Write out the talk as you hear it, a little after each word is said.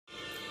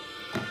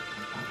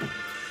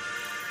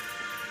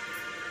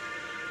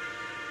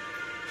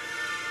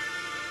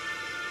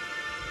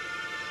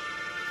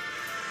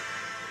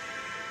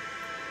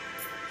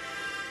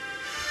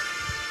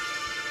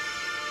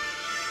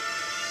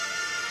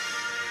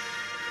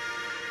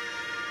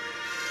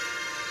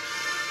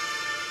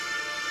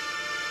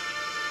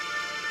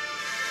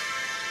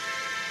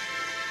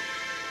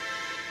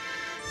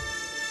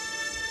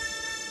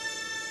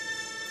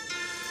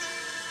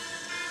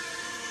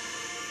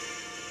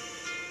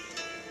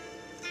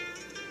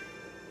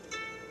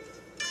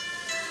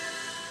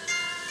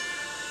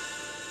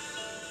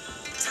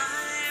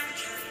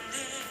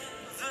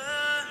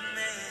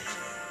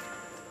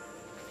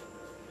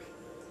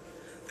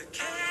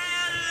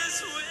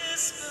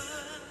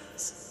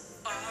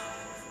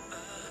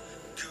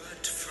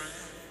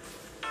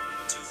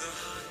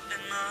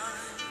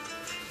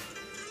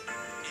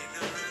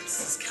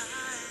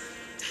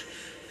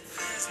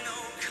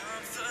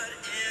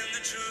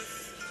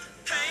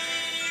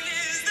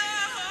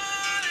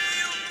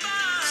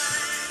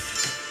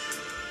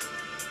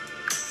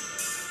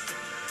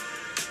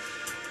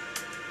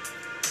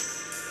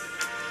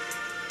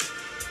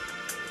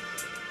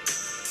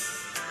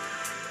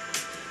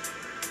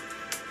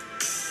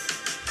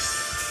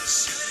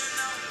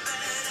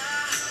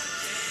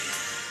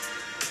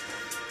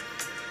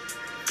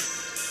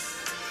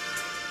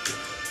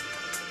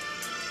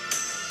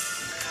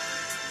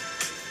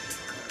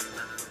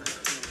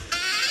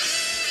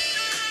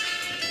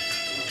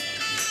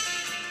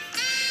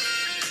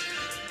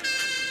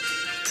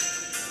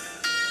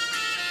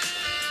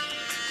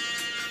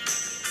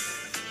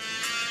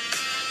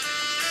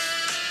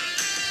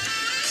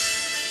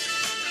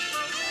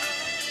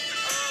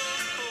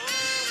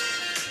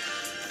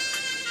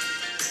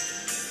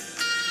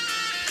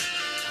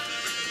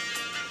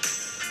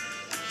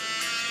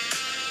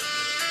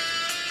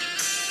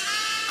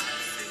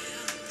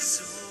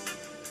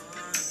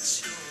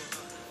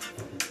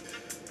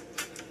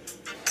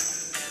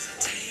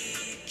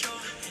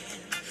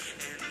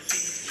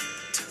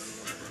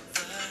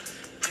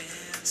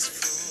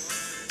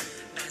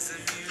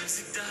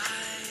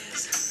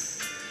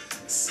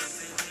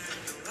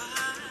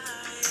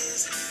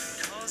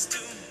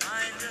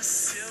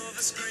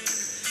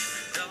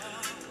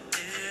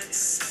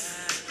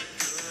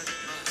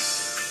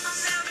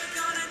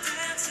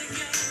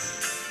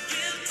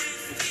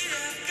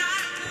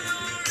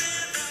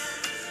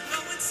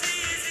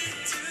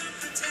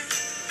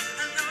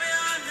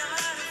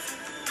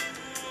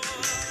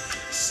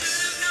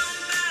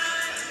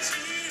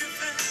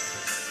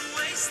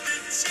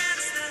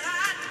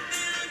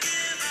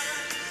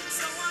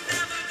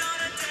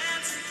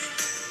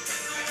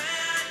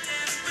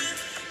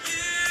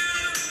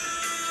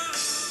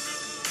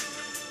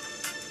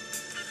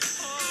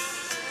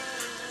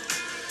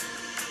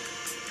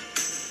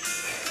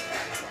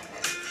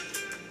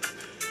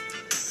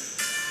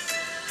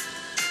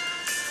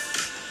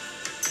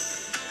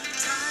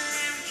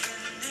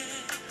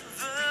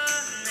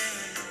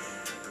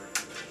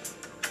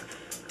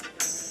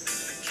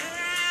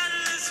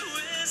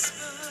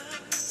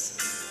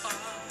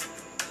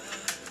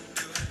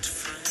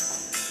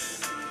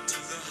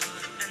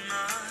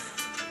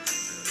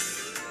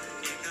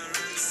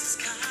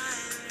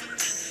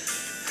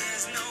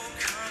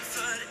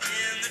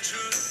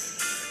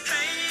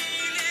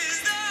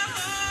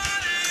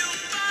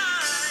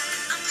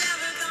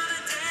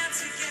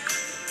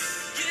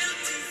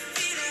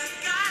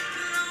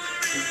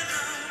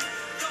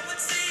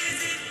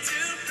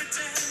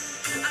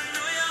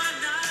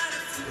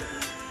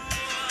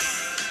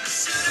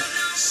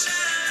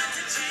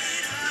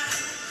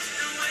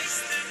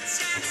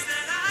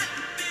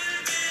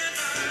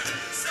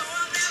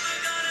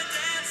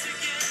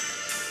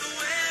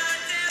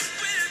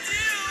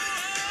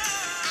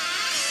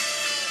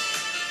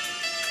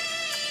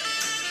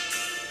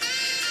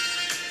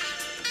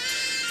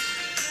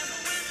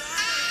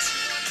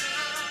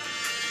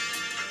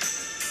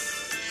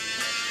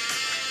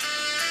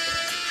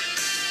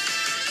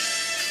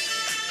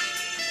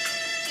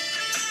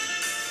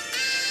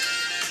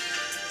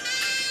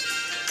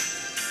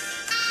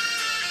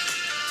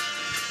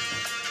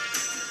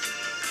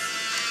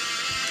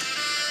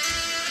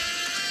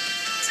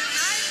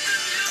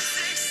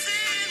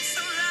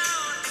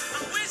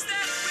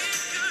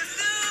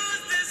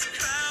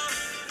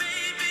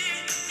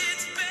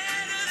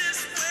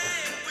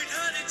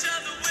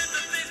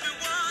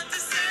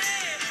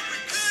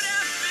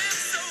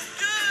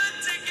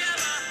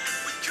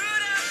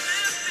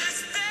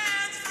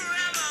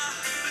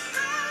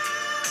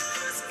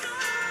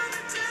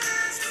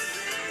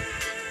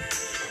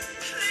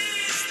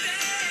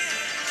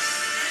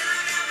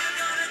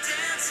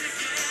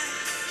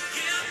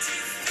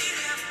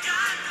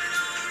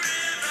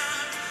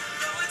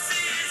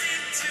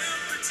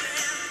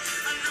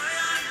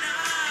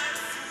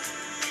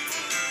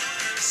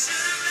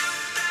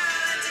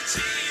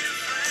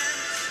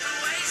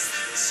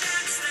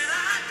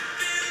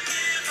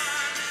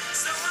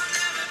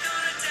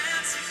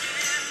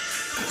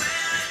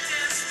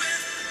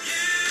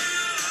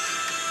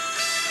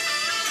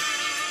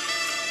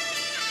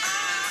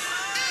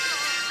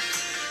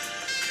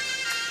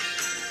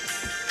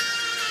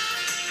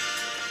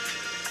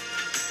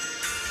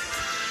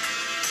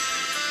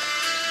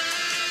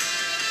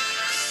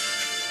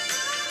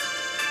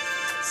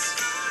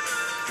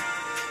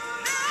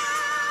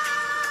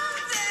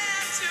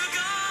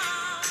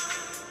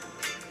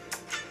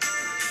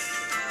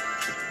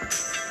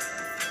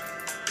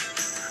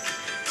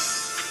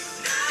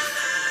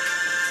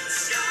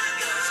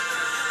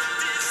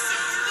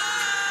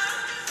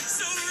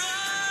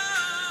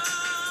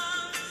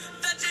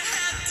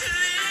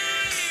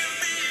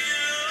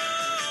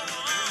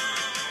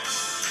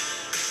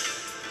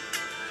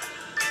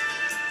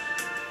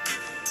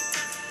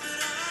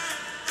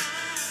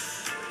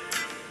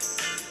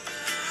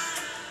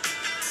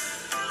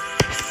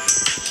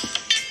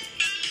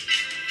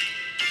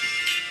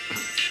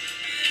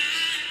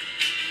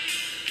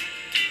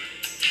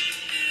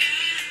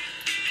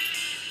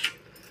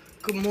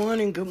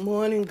good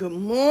morning, good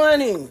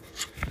morning,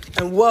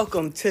 and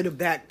welcome to the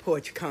Back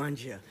Porch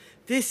Conjure.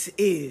 This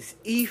is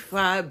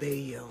E5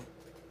 Bayo.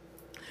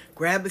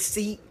 Grab a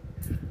seat,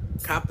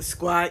 cop a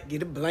squat,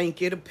 get a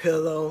blanket, a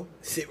pillow,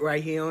 sit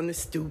right here on the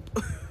stoop.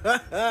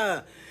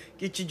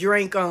 Get your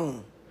drink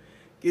on.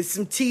 Get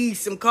some tea,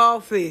 some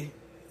coffee,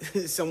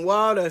 some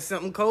water,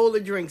 something cold to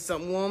drink,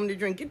 something warm to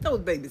drink. Get those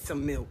babies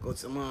some milk or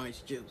some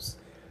orange juice.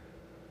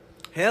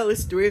 Hell,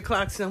 it's 3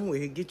 o'clock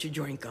somewhere. Get your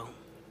drink on.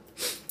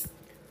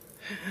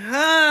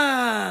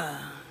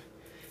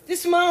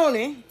 This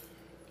morning,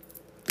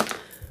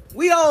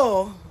 we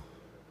all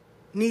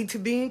need to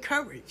be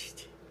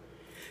encouraged.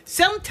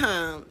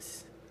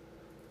 Sometimes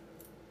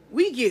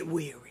we get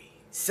weary.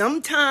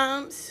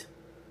 Sometimes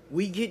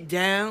we get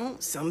down.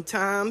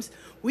 Sometimes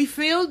we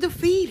feel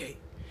defeated.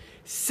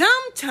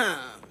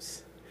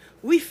 Sometimes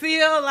we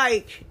feel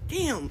like,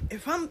 damn,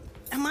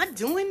 am I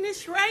doing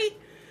this right?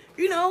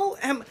 You know,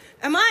 am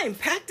I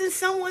impacting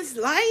someone's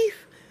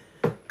life?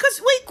 Because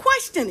we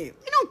question it.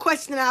 We don't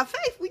question our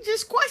faith. We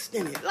just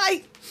question it.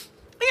 Like,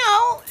 you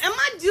know, am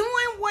I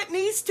doing what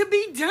needs to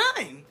be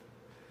done?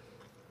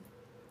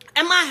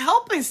 Am I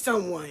helping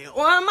someone?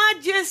 Or am I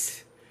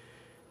just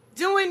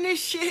doing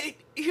this shit,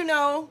 you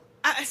know?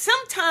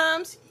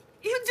 Sometimes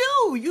you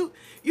do.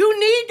 You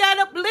need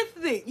that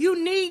upliftment.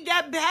 You need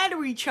that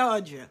battery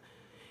charger.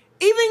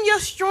 Even your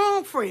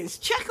strong friends,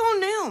 check on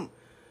them.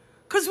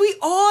 Because we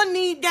all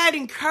need that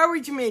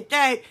encouragement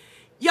that,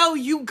 yo,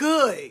 you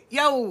good.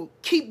 Yo,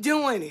 keep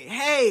doing it.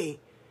 Hey,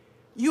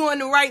 you on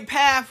the right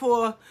path,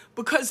 or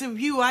because of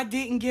you, I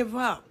didn't give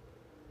up.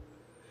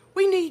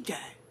 We need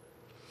that.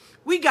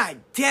 We got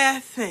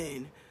death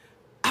and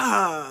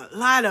a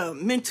lot of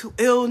mental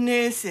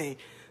illness, and,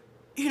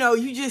 you know,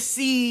 you just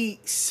see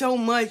so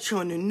much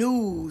on the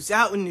news,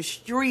 out in the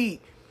street,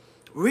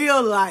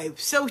 real life,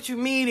 social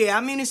media.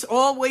 I mean, it's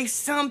always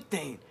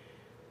something.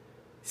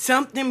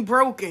 Something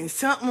broken,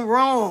 something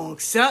wrong,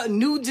 some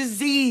new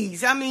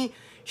disease. I mean,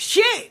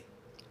 shit.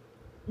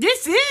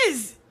 This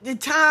is the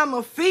time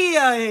of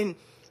fear, and,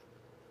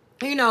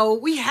 you know,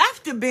 we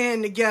have to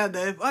band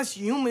together if us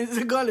humans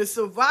are gonna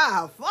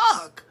survive.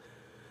 Fuck.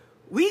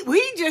 We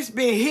just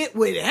been hit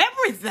with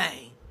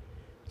everything.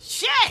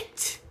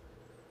 Shit.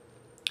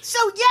 So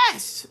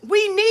yes,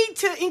 we need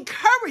to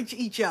encourage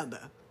each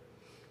other.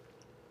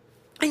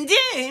 And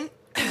then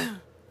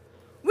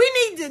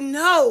we need to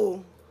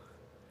know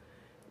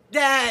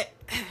that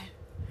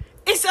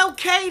it's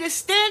okay to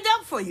stand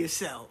up for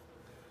yourself.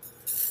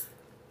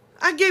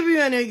 I'll give you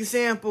an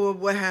example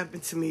of what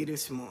happened to me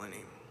this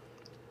morning.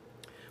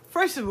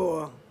 First of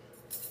all,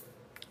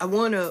 I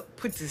want to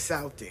put this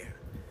out there.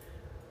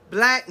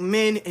 Black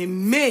men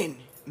and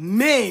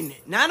men,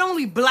 not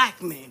only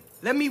black men,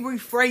 let me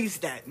rephrase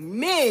that.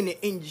 Men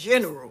in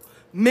general,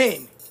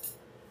 men.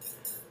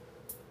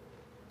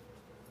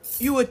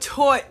 You were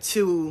taught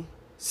to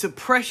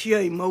suppress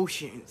your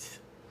emotions.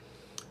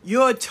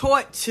 You're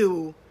taught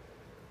to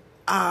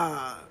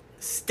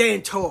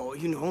stand tall.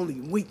 You know,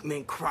 only weak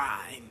men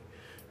cry.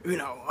 You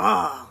know,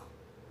 I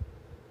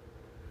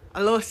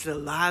lost a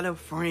lot of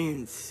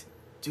friends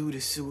due to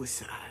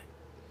suicide.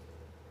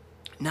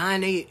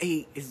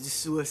 988 is the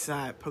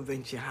suicide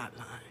prevention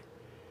hotline.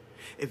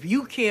 If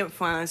you can't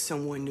find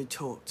someone to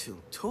talk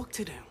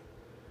to them.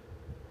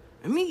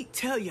 Let me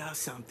tell y'all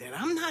something.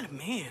 I'm not a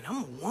man.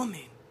 I'm a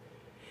woman.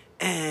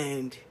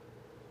 And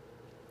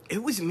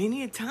it was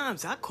many a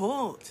times I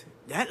called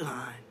that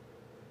line.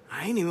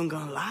 I ain't even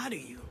gonna lie to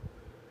you.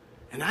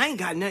 And I ain't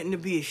got nothing to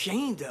be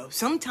ashamed of.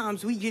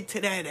 Sometimes we get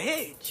to that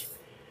edge.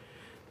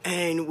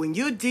 And when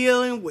you're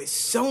dealing with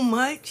so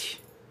much,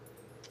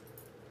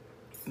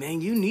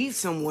 man, you need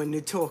someone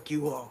to talk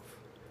you off.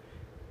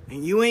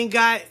 And you ain't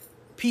got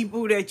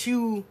people that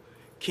you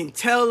can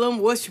tell them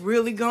what's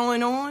really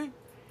going on.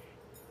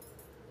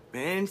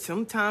 Man,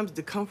 sometimes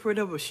the comfort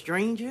of a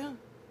stranger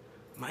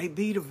might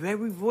be the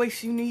very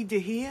voice you need to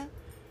hear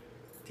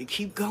to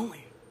keep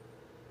going,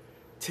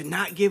 to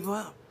not give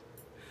up.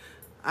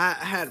 I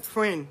had a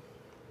friend,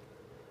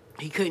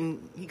 he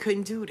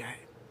couldn't do that.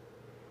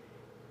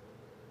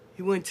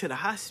 He went to the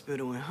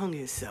hospital and hung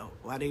himself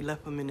while they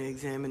left him in the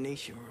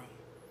examination room.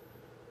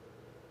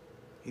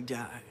 He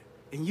died.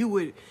 And you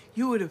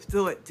would have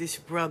thought this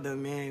brother,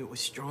 man, was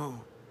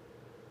strong.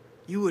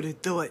 You would have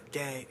thought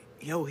that,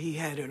 yo, he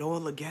had it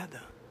all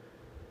together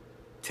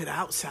to the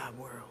outside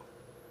world.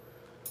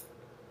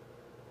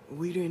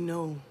 We didn't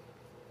know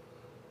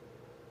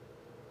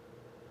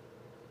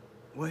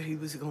what he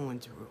was going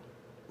through,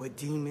 what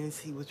demons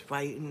he was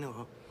fighting,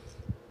 or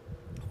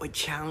what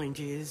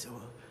challenges,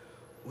 or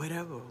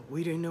whatever.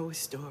 We didn't know his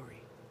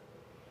story.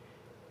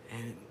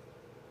 And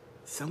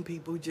some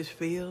people just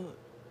feel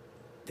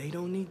they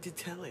don't need to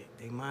tell it.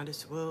 They might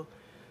as well,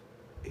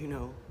 you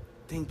know,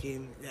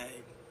 thinking that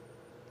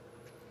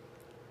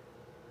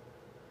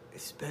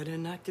it's better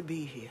not to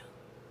be here.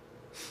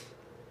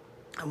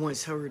 I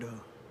once heard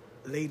a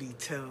lady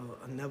tell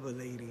another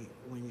lady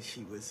when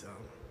she was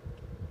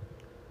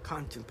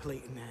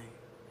contemplating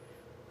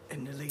that.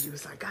 And the lady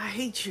was like, I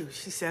hate you.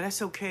 She said,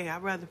 that's okay.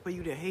 I'd rather for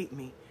you to hate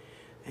me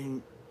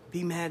and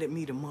be mad at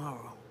me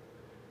tomorrow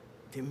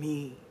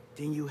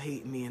then you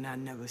hate me and I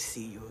never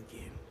see you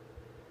again.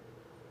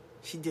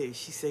 She did.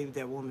 She saved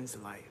that woman's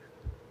life.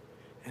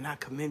 And I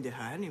commended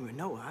her. I didn't even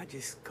know her. I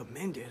just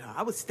commended her.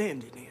 I was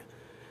standing there.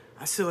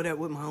 I saw that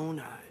with my own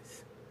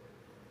eyes.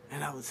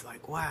 And I was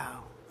like,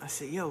 wow. I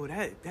said, yo,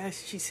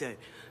 that's, she said,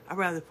 I'd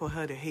rather for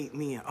her to hate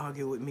me and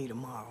argue with me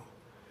tomorrow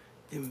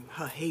than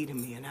her hating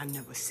me and I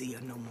never see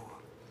her no more.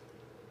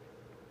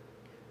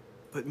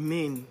 But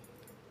men,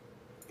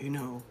 you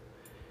know,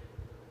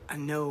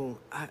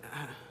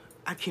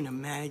 I can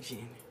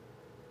imagine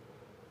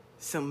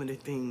some of the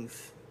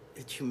things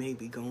that you may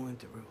be going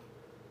through.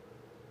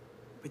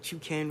 But you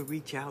can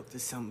reach out to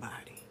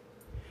somebody.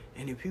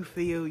 And if you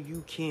feel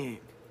you can't,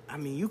 I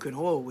mean, you can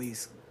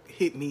always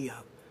hit me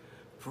up.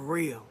 For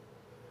real.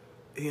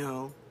 You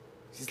know,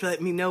 just let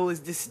me know,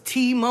 is this a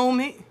tea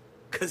moment?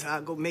 Because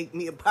I'll go make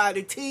me a pot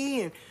of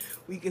tea and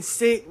we can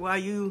sit while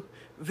you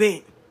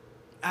vent.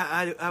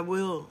 I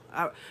will.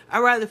 I'd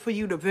rather for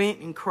you to vent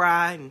and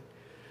cry and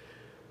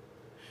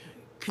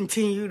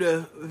continue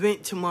to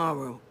vent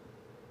tomorrow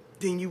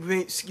than you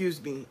vent,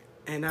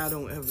 and I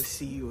don't ever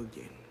see you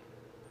again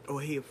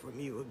or hear from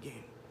you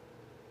again.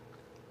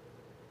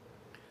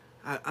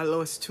 I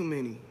lost too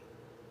many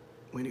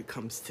when it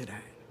comes to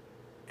that,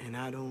 and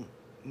I don't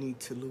need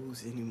to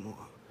lose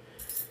anymore.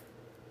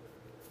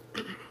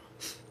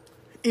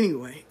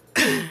 Anyway,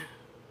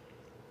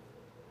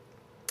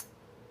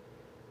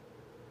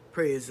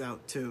 prayers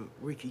out to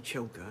Ricky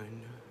Choker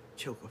and the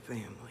Choker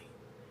family.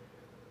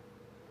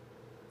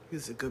 He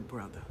was a good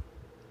brother.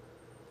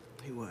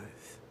 He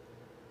was.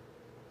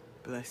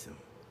 Bless him.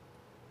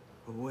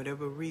 For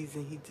whatever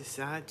reason he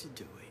decided to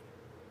do it.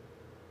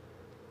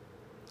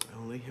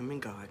 Only him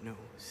and God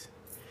knows.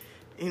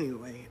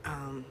 Anyway,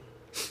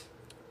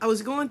 I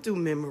was going through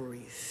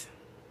memories.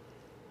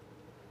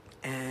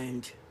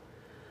 And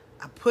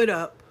I put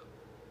up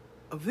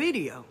a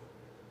video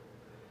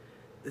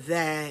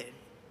that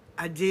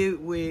I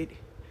did with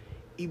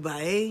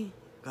Ibae,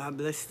 God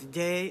bless the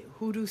dead,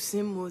 Hoodoo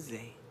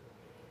Simose.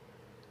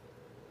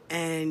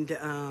 And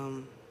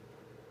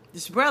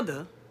this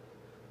brother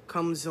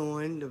comes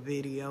on the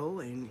video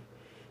and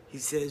he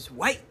says,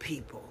 white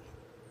people,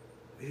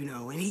 you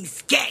know, and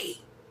he's gay,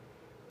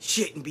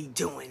 shouldn't be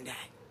doing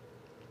that.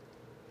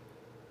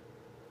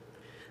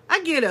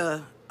 I get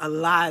a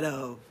lot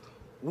of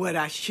what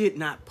I should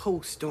not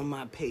post on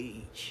my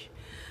page.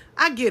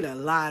 I get a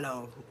lot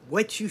of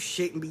what you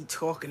shouldn't be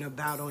talking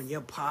about on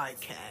your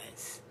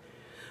podcast.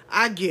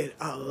 I get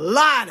a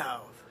lot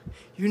of,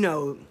 you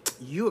know,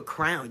 you a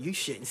crown. You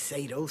shouldn't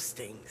say those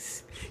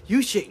things.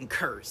 You shouldn't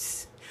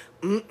curse.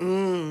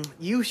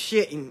 You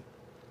shouldn't.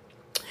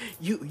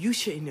 You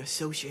shouldn't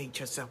associate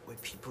yourself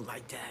with people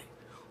like that.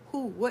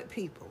 Who? What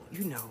people?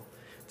 You know,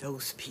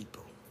 those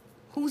people.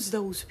 Who's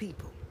those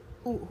people?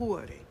 Who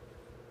are they?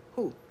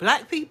 Who?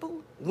 Black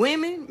people?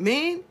 Women?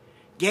 Men?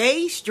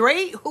 Gay?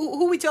 Straight?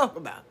 Who we talking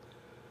about?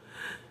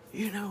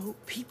 You know,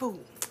 people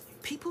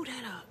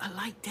that are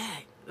like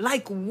that.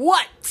 Like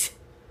what?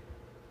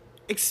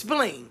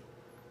 Explain.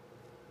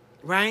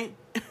 Right?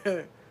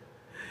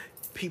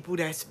 People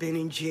that's been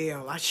in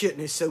jail, I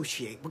shouldn't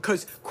associate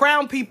because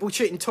crown people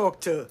shouldn't talk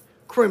to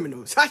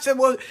criminals. I said,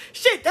 well,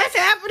 shit, that's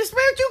half of the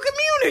spiritual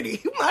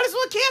community. You might as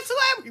well cancel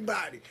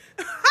everybody.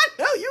 I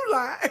know you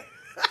lying.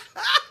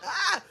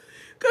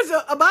 Because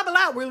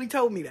Babala really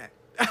told me that.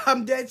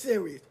 I'm dead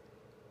serious.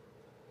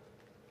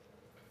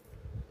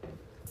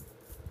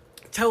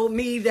 Told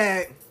me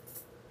that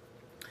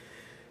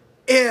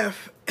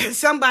if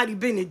somebody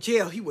been in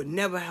jail, he would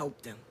never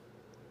help them.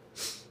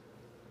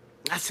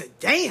 I said,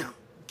 damn,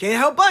 can't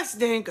help us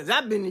then, because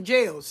I've been in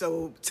jail.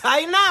 So,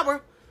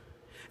 sayonara.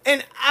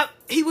 And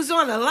he was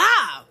on a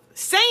live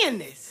saying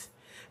this.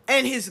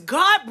 And his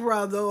god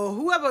brother, or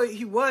whoever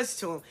he was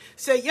to him,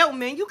 said, yo,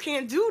 man, you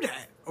can't do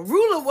that. A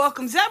ruler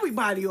welcomes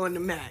everybody on the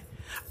mat.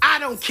 I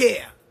don't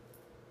care.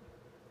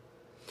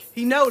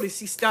 He noticed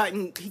he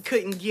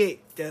couldn't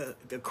get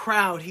the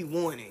crowd he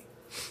wanted.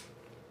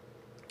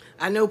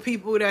 I know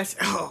people that's,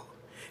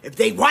 if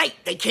they white,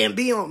 they can't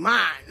be on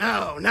mine.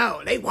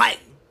 No, they white.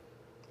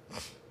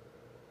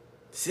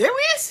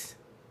 Serious?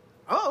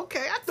 Oh,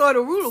 okay. I thought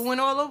a ruler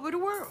went all over the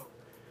world.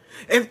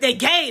 If they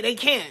gay, they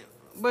can't.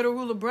 But a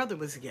ruler brother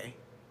was gay.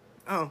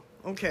 Oh,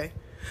 okay.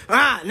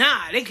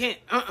 Nah, they can't.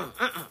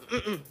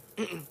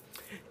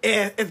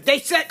 If they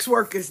sex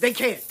workers, they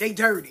can't. They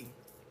dirty.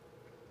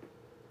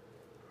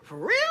 For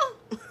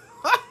real?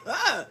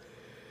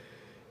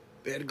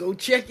 Better go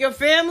check your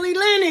family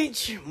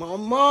lineage. My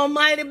mom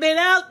might have been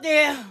out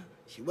there.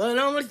 She wasn't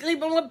only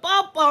sleeping with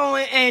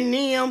Papa and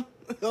them.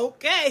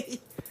 Okay.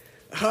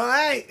 All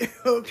right.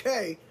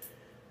 Okay.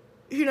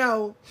 You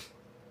know,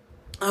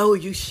 oh,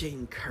 you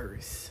shouldn't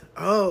curse.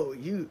 Oh,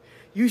 you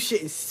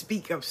shouldn't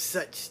speak of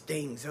such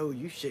things. Oh,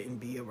 you shouldn't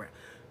be around.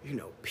 You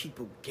know,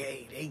 people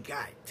gay. They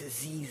got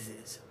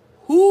diseases.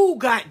 Who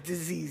got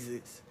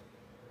diseases?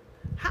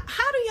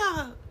 How do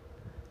y'all...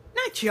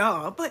 Not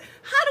y'all, but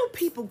how do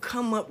people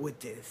come up with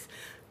this?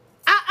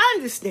 I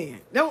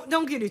understand.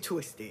 Don't get it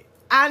twisted.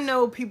 I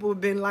know people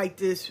have been like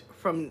this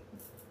from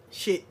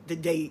shit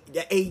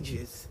the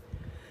ages.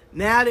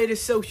 Now that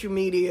it's social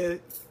media,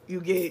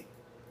 you get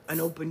an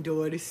open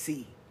door to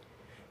see.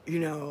 You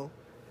know,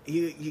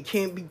 you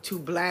can't be too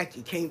black,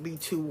 you can't be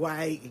too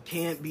white, you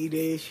can't be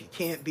this, you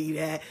can't be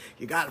that.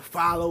 You got to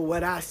follow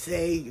what I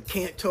say. You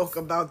can't talk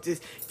about this.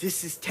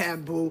 This is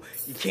taboo.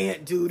 You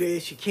can't do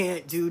this, you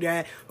can't do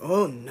that.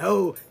 Oh,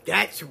 no,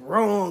 that's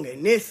wrong,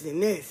 and this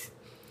and this.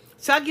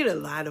 So I get a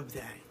lot of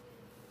that.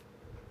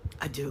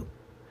 I do.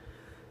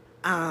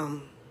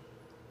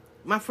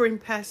 My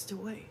friend passed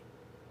away.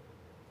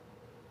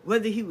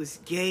 Whether he was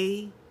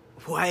gay,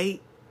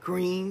 white,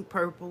 green,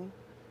 purple,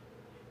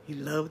 he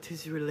loved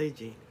his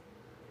religion.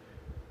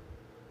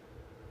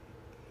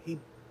 He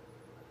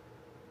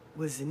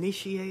was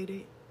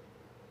initiated,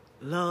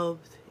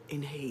 loved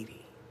in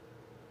Haiti.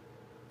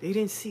 They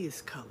didn't see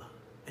his color.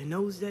 And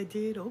those that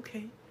did,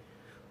 okay.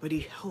 But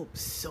he helped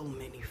so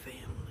many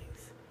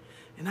families.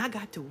 And I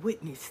got to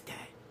witness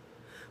that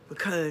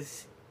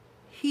because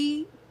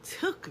he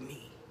took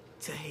me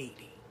to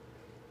Haiti.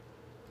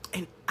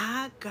 And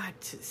I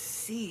got to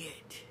see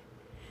it.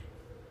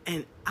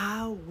 And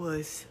I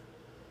was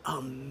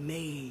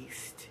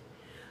amazed.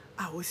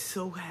 I was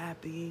so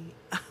happy.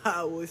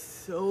 I was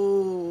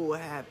so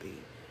happy.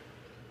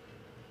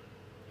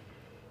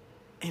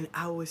 And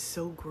I was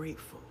so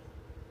grateful.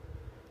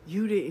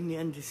 You didn't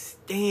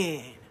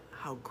understand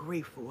how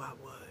grateful I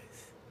was.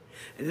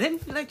 And let me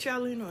let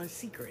y'all in on a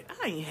secret.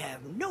 I ain't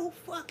have no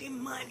fucking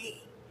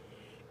money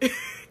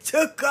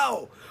to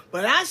go.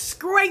 But I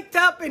scraped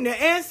up and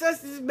the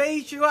ancestors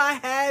made sure I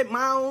had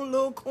my own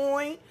little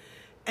coin.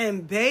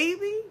 And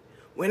baby,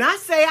 when I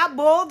say I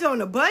balled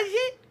on a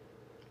budget,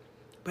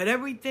 but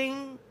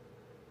everything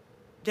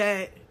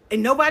that,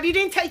 and nobody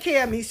didn't take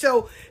care of me.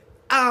 So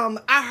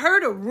I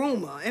heard a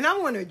rumor, and I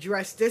want to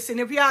address this. And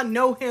if y'all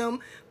know him,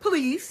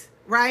 please,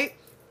 right?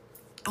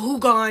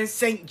 Hugon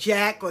St.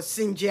 Jack or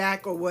St.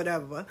 Jack or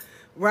whatever,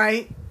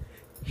 right?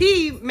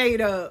 He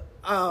made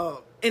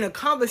in a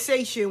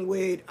conversation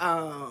with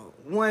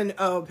one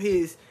of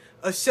his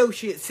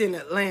associates in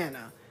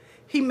Atlanta,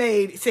 he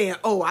made saying,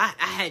 oh, I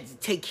had to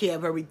take care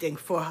of everything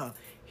for her.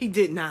 He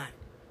did not.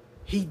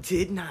 He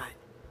did not.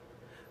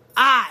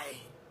 I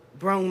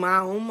brung my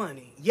own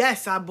money.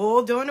 Yes, I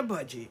boiled on a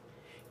budget.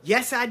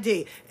 Yes, I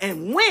did.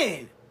 And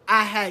when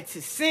I had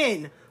to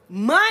send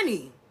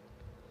money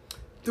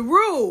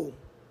through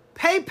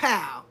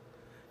PayPal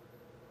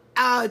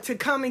to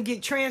come and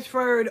get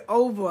transferred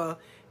over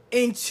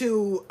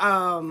into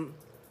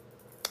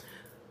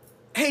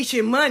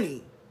Haitian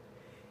money,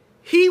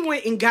 he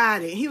went and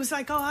got it. He was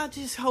like, oh, I'll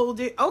just hold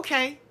it.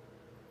 Okay.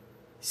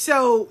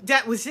 So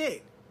that was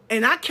it.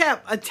 And I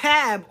kept a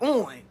tab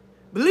on.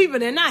 Believe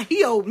it or not,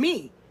 he owed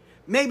me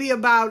maybe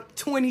about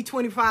 $20,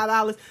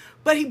 $25.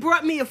 But he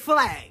brought me a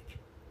flag,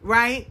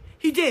 right?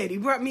 He did. He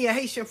brought me a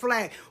Haitian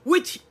flag,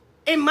 which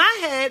in my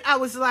head, I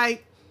was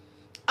like,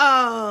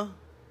 that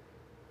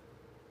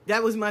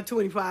was my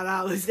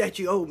 $25 that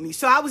you owed me.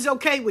 So I was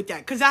okay with that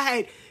because I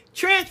had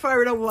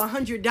transferred over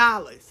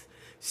 $100.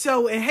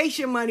 So in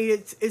Haitian money,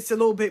 it's a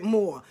little bit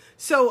more.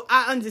 So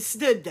I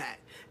understood that.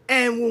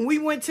 And when we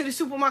went to the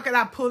supermarket,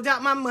 I pulled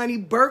out my money.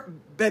 Bert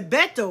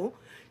Bebeto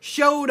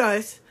showed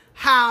us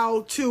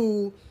how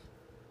to,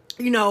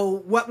 you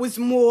know, what was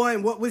more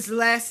and what was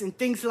less and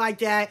things like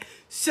that.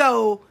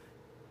 So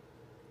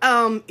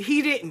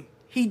he didn't.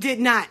 He did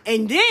not.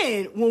 And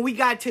then when we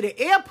got to the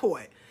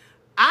airport,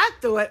 I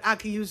thought I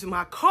could use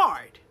my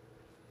card.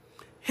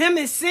 Him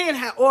and Sin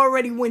had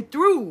already went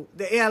through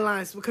the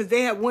airlines because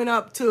they had went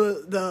up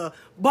to the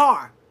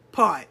bar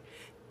part.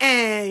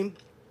 And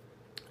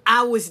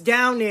I was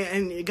down there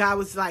and the guy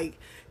was like,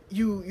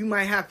 you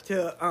might have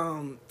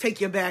to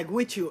take your bag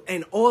with you.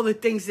 And all the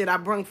things that I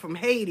brought from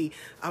Haiti,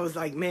 I was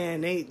like,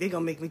 man, they going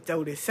to make me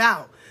throw this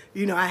out.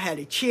 You know, I had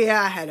a chair,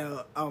 I had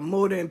a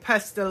mortar and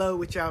pestle,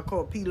 which y'all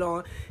call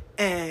pilon,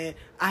 and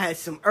I had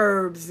some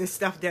herbs and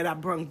stuff that I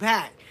brought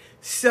back.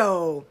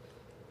 So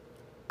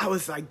I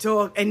was like,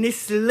 dog. And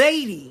this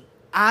lady,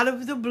 out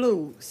of the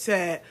blue,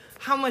 said,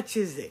 how much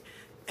is it?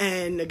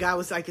 And the guy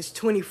was like, it's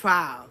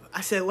 $25.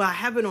 I said, well, I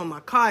have it on my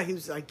card. He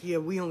was like, yeah,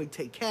 we only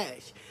take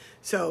cash.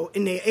 So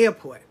in the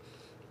airport.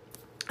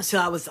 So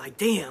I was like,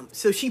 damn.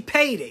 So she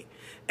paid it.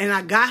 And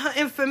I got her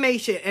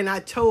information and I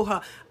told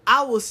her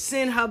I will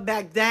send her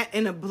back that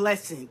and a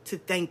blessing to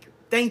thank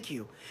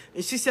you.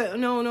 And she said,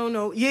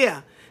 no.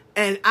 Yeah.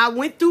 And I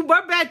went through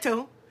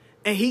Barbato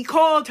and he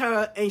called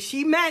her and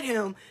she met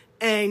him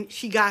and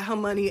she got her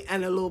money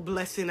and a little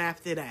blessing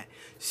after that.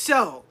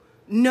 So,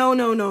 no.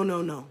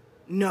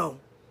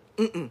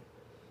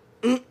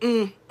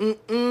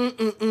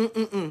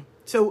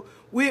 So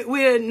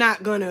we're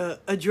not going to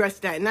address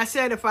that. And I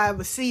said if I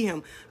ever see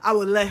him, I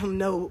would let him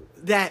know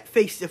that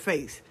face to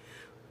face.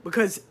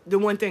 Because the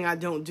one thing I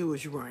don't do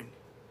is run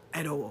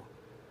at all.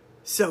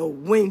 So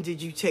when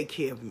did you take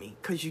care of me?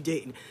 Because you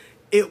didn't.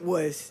 It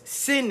was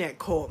Sin that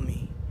called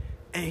me.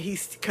 And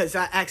because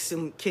I asked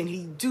him, can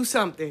he do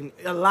something,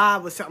 a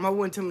live or something? I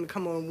wanted him to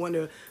come on one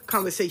of the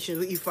conversations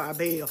with Ifa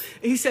Bayo.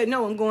 And he said,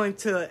 no, I'm going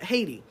to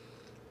Haiti.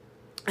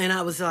 And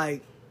I was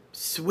like,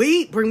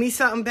 Sweet, bring me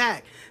something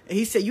back. And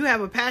he said, you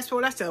have a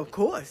passport? I said, of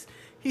course.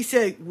 He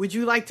said, would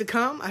you like to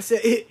come? I said,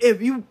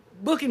 if you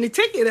booking the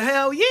ticket,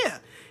 hell yeah.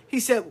 He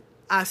said,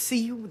 I'll see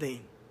you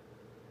then.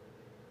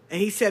 And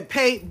he said,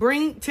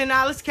 bring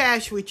 $10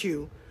 cash with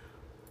you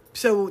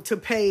so to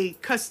pay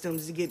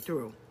customs to get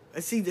through.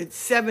 It's either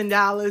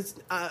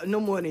 $7, no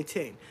more than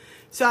 10.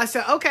 So I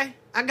said, okay,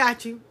 I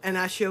got you. And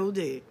I sure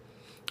did.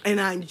 And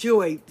I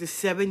enjoyed the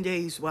 7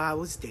 days while I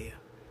was there.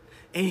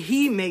 And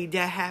he made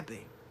that happen.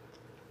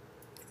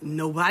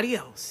 Nobody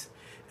else.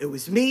 It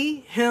was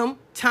me, him,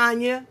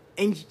 Tanya,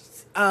 and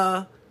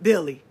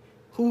Billy.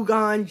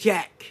 Hugon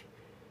Jack.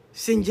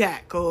 Sin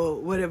Jack, or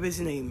whatever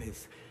his name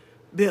is.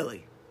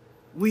 Billy.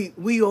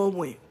 We all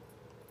went.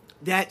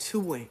 That's who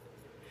went.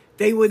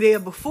 They were there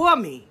before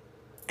me,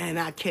 and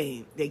I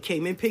came. They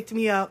came and picked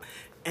me up,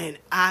 and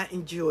I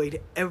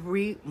enjoyed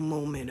every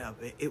moment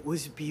of it. It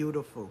was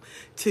beautiful.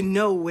 To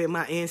know where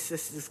my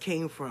ancestors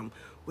came from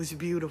was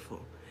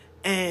beautiful.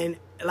 And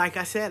like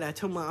I said, I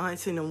told my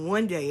aunts and them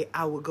one day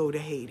I would go to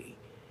Haiti.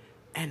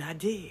 And I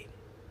did.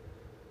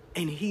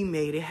 And he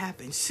made it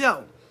happen.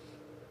 So,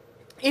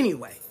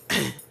 anyway,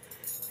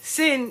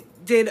 Sin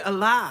did a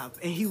live,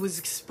 and he was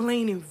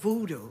explaining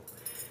voodoo.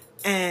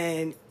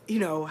 And, you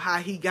know, how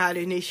he got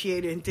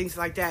initiated and things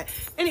like that.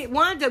 And it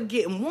wound up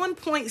getting 1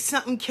 point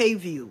something K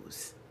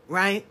views,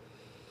 right?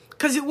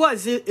 Because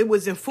it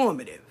was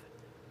informative.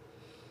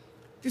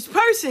 This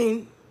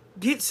person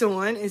gets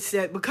on and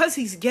said, because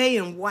he's gay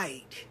and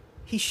white,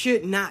 he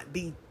should not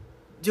be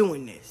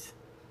doing this.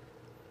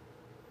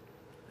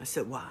 I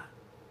said, why?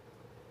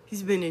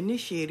 He's been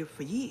initiated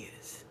for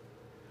years.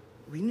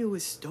 We knew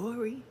his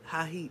story,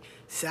 how he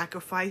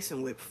sacrificed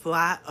and would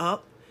fly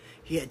up.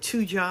 He had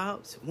 2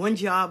 jobs. One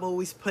job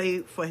always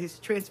paid for his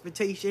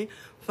transportation,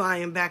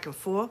 flying back and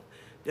forth.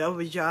 The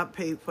other job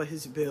paid for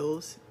his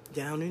bills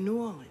down in New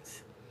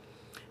Orleans.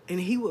 And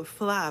he would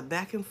fly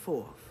back and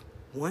forth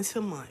once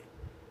a month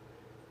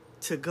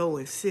to go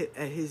and sit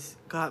at his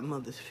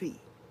godmother's feet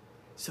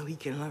so he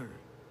can learn.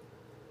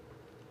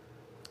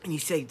 And he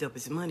saved up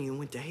his money and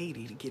went to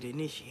Haiti to get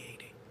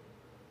initiated.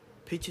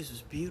 Pictures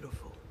was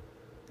beautiful.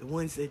 The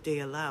ones that they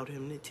allowed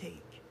him to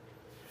take.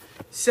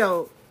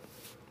 So,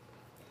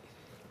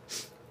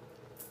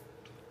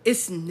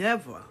 it's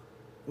never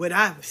what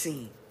I've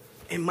seen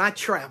in my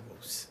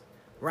travels,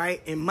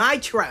 right? In my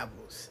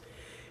travels,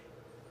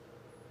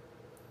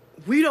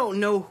 we don't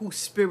know who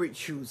spirit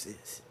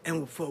chooses.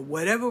 And for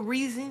whatever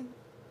reason,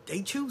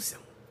 they choose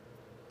them.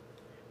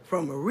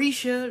 From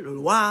Orisha,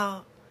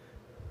 Loire,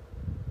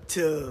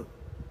 to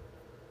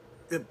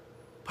the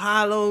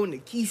Palo,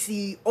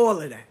 Nikisi, all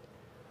of that.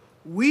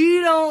 We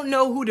don't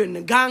know who the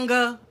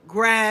Nganga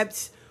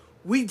grabs.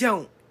 We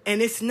don't.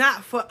 And it's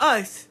not for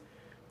us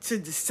to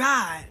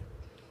decide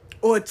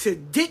or to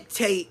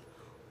dictate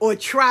or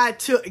try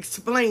to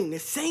explain. The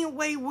same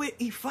way with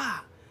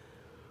Ifa.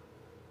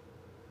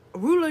 A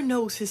ruler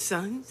knows his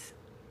sons.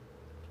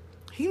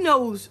 He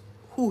knows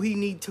who he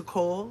needs to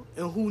call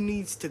and who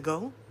needs to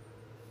go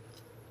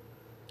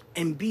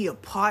and be a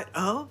part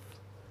of.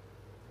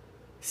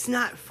 It's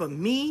not for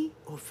me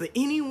or for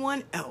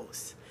anyone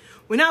else.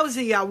 When I was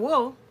in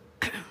Yawo,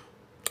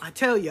 I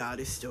tell y'all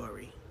this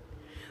story.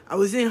 I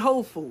was in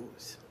Whole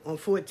Foods on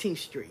 14th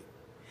Street.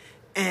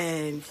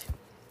 And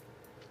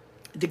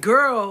the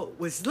girl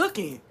was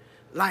looking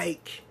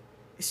like,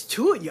 it's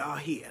 2 of y'all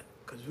here.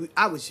 Because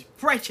I was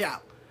fresh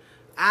out.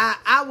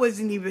 I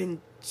wasn't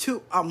even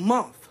a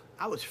month.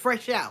 I was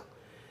fresh out.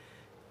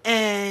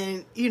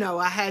 And, you know,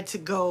 I had to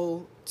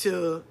go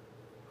to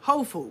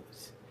Whole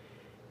Foods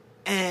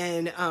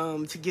and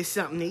to get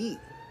something to eat.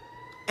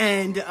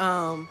 And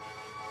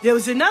there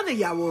was another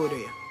Yawo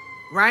there,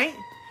 right?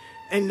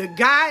 And the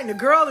guy and the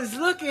girl is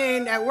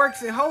looking that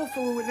works at Whole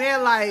Foods, and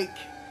they're like,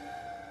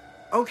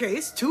 okay,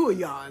 it's 2 of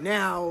y'all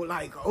now.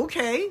 Like,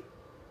 okay.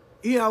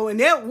 You know, and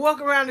they'll walk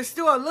around the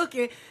store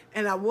looking,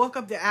 and I walk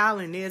up the aisle,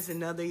 and there's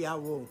another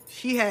Yawo.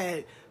 She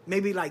had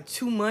maybe like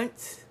 2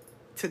 months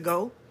to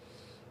go.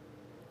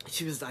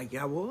 She was like,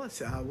 Yawo? I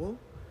said, Yawo.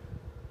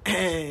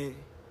 And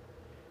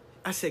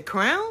I said,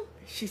 Crown?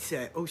 She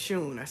said,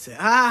 Oshun. I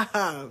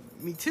said,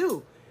 me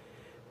too.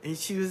 And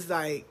she was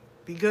like,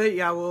 be good,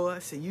 Yawo. I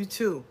said, you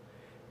too.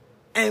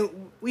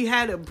 And we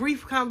had a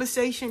brief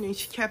conversation, and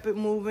she kept it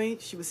moving.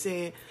 She was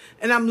saying,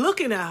 and I'm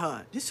looking at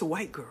her. This is a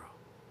white girl.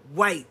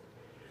 White.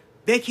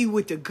 Becky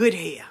with the good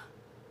hair.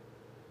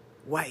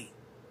 White.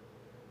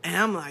 And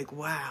I'm like,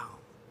 wow.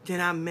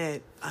 Then I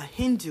met a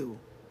Hindu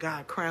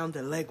guy, Crown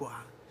de Legua.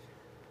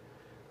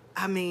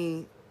 I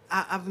mean,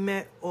 I've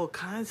met all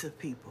kinds of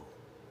people.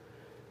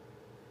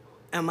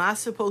 Am I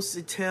supposed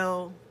to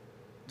tell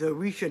the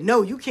Orisha,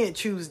 no, you can't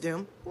choose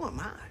them? Who am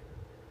I?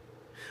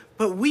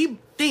 But we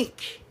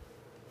think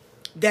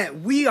that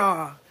we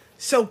are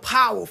so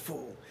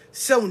powerful,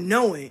 so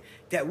knowing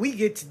that we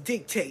get to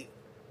dictate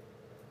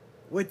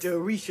what the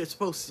Orisha is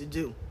supposed to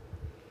do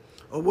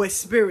or what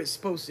spirit's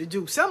supposed to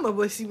do. Some of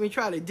us even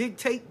try to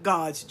dictate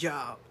God's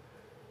job.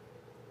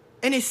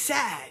 And it's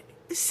sad.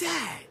 It's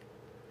sad.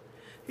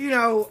 You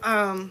know,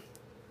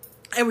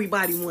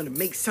 Everybody want to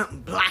make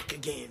something black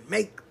again.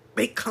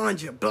 Make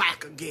Conjure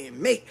black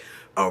again. Make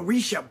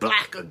Orisha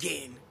black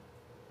again.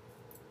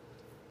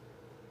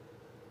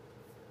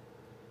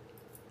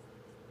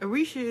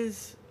 Orisha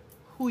is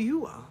who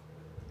you are.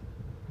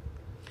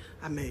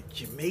 I met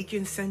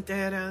Jamaicans sent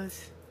at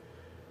us,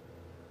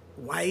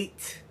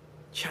 white,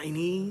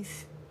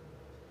 Chinese,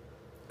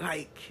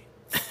 like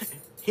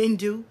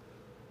Hindu.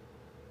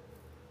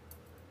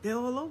 They're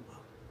all over.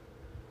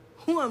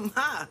 Who am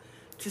I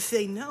to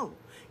say no?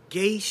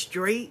 Gay,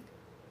 straight.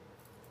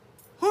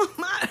 Who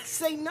am I to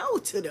say no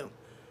to them?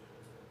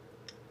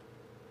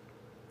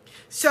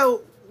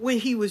 So when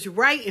he was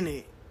writing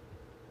it,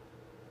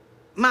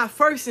 my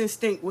first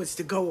instinct was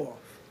to go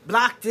off.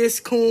 Block this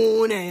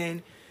coon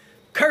and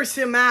curse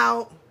him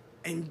out.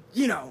 And,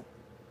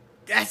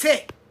 that's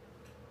it.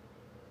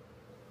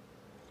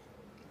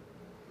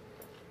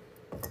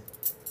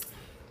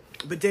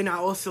 But then I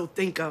also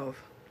think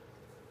of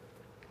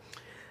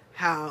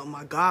how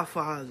my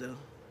godfather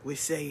would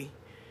say,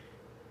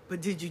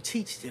 but did you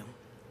teach them?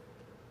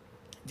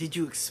 Did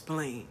you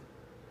explain?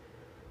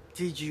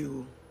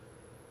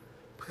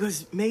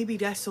 Because maybe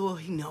that's all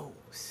he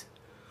knows.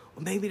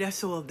 Or maybe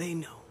that's all they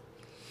know.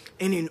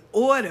 And in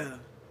order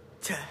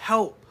to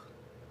help,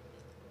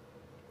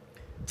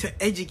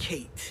 to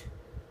educate,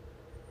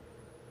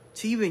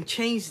 to even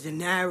change the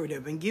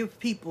narrative and give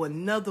people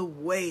another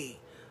way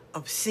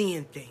of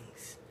seeing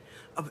things,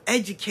 of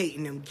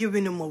educating them,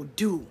 giving them more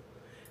due,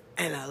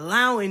 and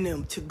allowing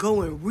them to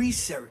go and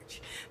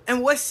research.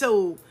 And what's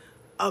so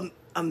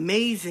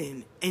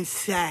amazing and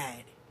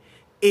sad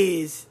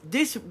is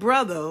this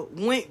brother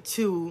went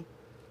to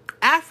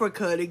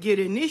Africa to get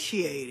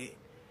initiated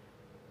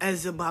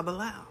as a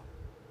Babalawo,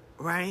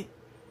 right?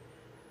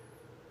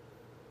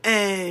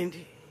 And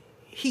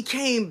he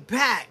came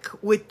back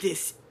with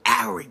this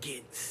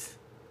arrogance.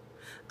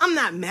 I'm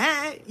not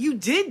mad. You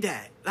did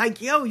that.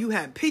 Like, you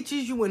had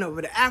pictures. You went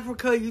over to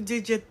Africa. You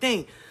did your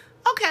thing.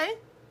 Okay.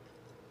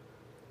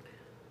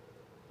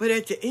 But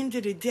at the end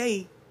of the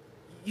day,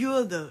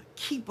 you're the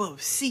keeper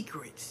of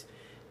secrets.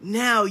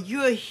 Now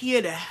you're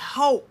here to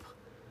help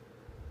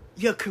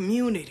your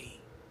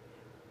community.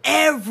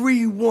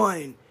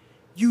 Everyone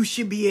you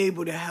should be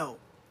able to help.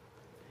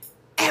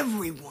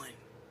 Everyone.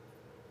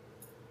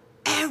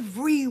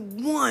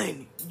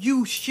 Everyone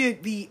you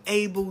should be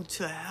able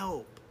to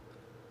help.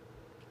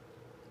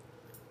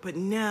 But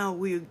now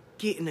we're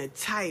getting a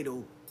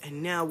title,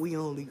 and now we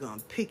only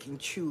gonna pick and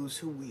choose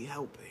who we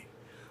helping.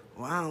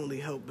 Well, I only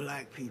help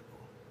black people.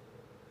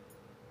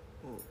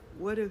 Well,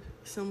 what if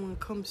someone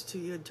comes to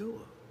your door?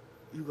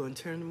 You gonna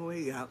turn them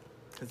away? Out,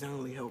 because I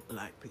only help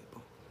black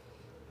people.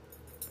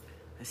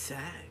 That's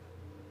sad.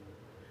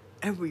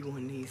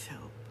 Everyone needs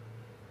help.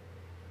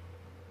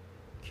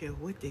 Care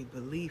what they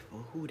believe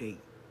or who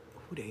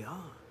they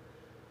are.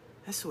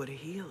 That's what a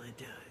healer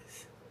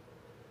does.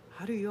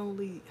 How do you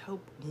only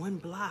help one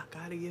block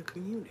out of your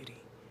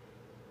community?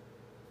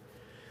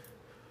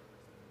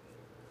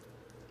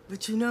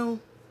 But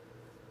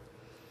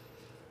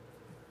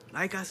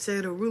like I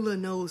said, a ruler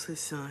knows his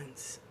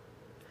sons.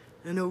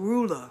 And a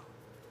ruler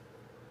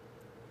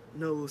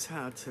knows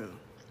how to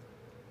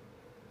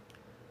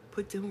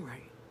put them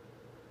right.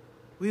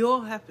 We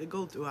all have to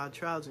go through our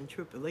trials and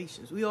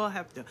tribulations. We all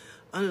have to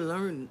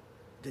unlearn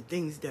the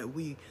things that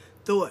we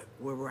thought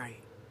were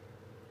right.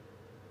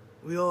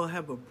 We all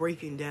have a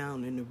breaking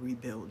down and a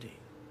rebuilding.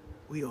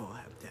 We all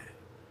have that.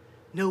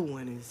 No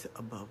one is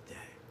above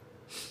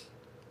that.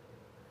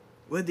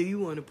 Whether you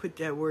want to put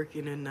that work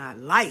in or not,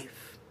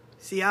 life.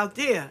 See, out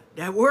there,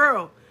 that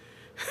world,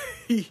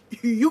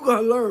 you're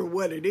going to learn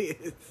what it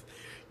is.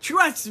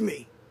 Trust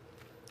me.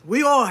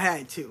 We all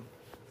had to.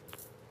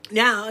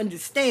 Now I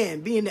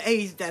understand, being the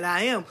age that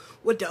I am,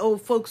 what the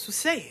old folks were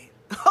saying.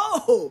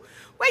 Oh,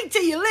 wait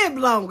till you live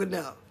long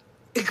enough.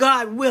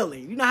 God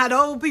willing. You know how the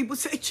old people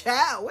say,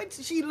 child, wait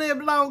till she live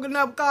long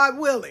enough, God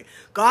willing.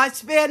 God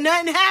spare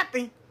nothing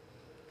happen.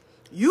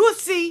 You'll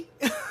see.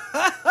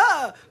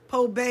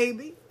 Poor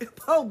baby.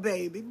 Poor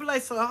baby.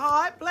 Bless her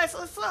heart. Bless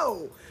her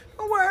soul.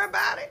 Don't worry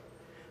about it.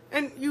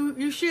 And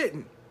you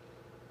shouldn't.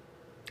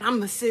 I'm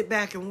going to sit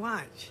back and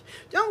watch.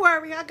 Don't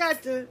worry. I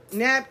got the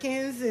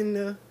napkins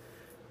and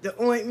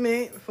the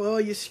ointment for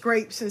all your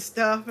scrapes and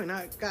stuff. And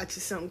I got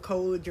you something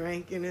cold to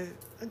drink and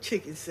a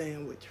chicken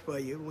sandwich for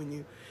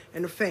you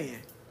and a fan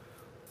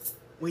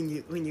when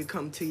you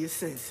come to your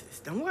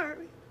senses. Don't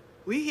worry.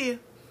 We here.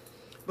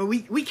 But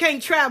we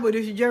can't travel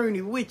this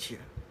journey with you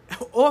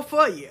or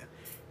for you.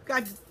 You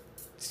got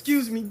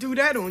to, do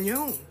that on your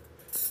own.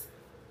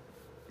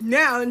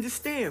 Now I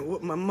understand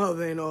what my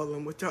mother and all of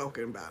them were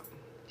talking about.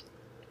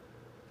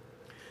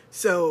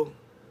 So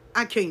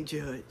I can't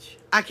judge.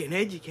 I can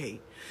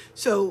educate.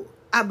 So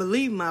I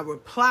believe my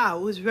reply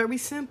was very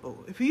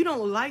simple. If you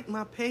don't like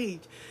my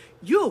page,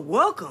 you're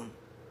welcome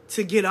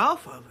to get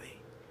off of it.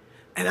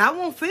 And I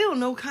won't feel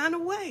no kind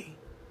of way.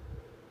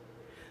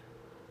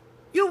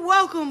 You're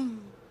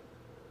welcome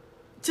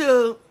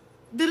to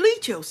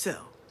delete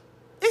yourself.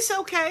 It's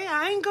okay.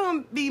 I ain't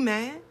going to be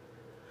mad.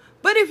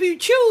 But if you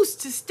choose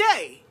to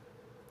stay,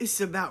 it's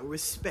about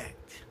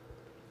respect.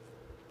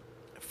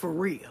 For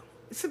real.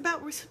 It's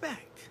about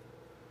respect.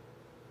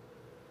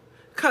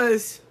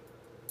 Because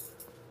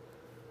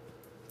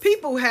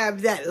people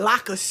have that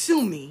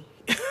lakasumi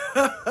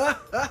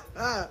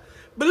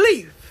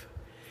belief.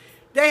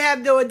 They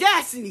have the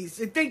audacities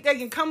to think they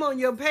can come on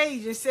your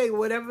page and say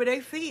whatever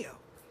they feel.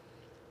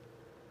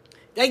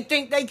 They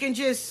think they can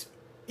just,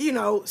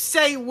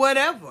 say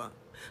whatever.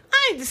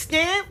 I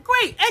understand.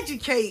 Great.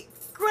 Educate.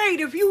 Great.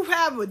 If you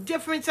have a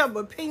difference of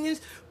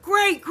opinions,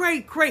 great.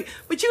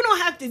 But you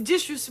don't have to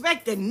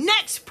disrespect the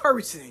next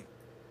person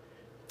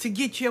to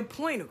get your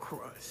point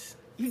across.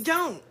 You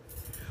don't.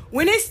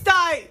 When it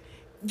starts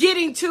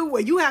getting to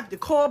where you have to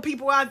call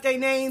people out their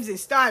names and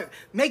start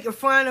making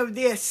fun of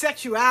their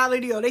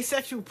sexuality or their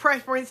sexual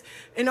preference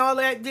and all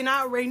that, then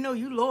I already know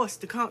you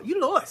lost.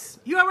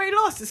 You already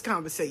lost this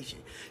conversation.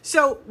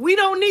 So we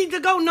don't need to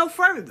go no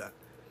further.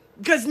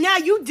 Because now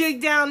you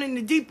dig down in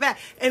the deep back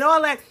and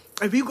all that.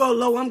 If you go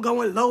low, I'm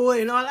going lower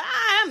and all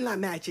that. I'm not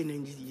matching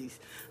energies.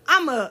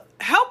 I'm going to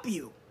help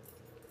you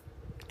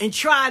and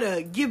try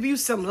to give you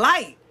some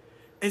light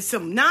and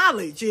some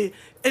knowledge and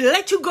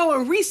let you go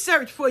and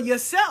research for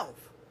yourself.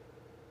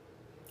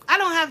 I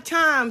don't have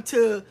time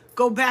to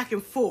go back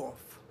and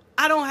forth.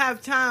 I don't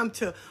have time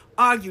to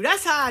argue.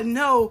 That's how I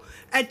know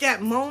at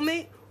that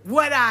moment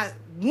what I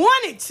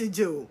wanted to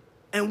do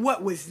and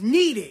what was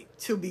needed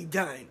to be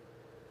done.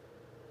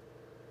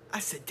 I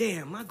said,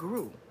 damn, I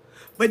grew.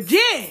 But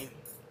then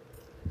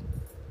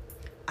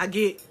I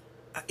get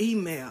an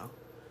email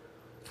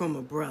from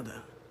a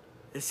brother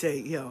that say,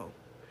 yo,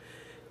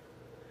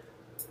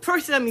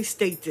 first let me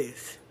state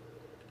this.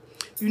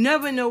 You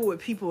never know what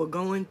people are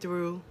going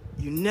through.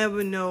 You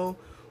never know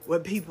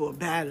what people are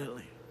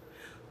battling.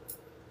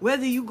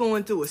 Whether you're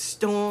going through a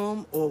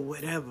storm or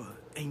whatever,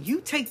 and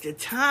you take the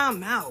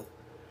time out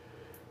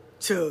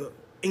to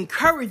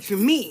encourage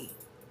me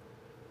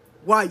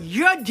while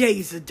your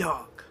days are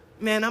dark,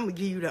 man, I'm going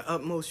to give you the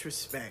utmost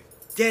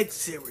respect. Dead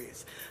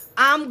serious.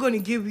 I'm going to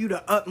give you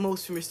the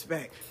utmost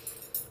respect.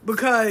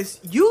 Because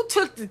you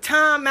took the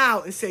time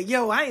out and said,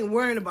 yo, I ain't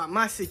worrying about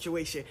my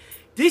situation.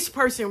 This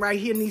person right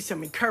here needs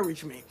some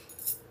encouragement.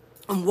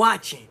 I'm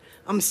watching.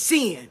 I'm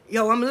seeing.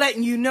 Yo, I'm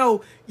letting you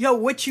know, yo,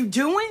 what you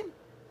doing?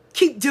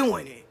 Keep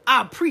doing it.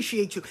 I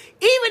appreciate you.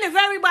 Even if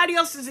everybody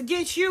else is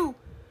against you,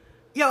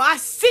 yo, I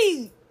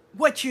see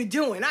what you're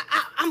doing.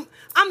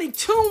 I'm in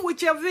tune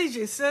with your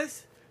vision,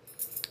 sis.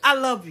 I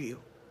love you.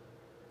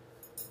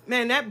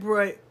 Man, that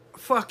bro,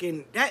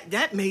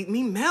 that made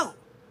me melt.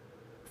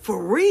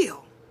 For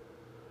real.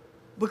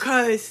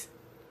 Because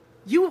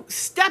you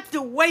stepped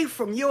away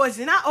from yours.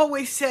 And I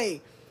always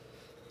say,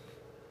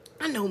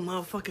 I know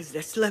motherfuckers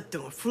that slept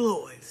on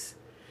floors,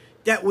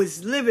 that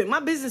was living. My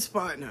business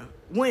partner,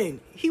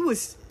 when he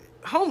was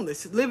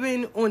homeless,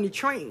 living on the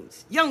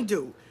trains, young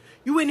dude,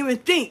 you wouldn't even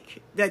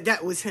think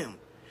that was him.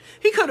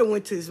 He could have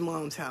went to his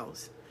mom's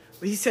house,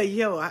 but he said,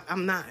 yo,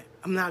 I'm not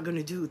going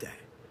to do that.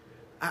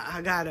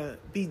 I got to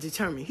be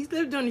determined. He's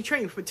lived on the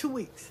train for 2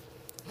 weeks.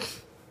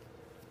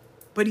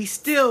 But he's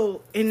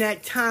still, in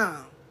that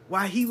time,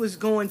 while he was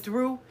going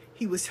through,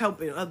 he was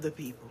helping other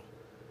people.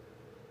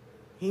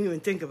 He didn't even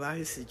think about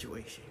his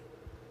situation.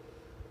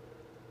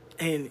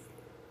 And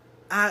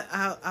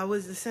I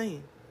was the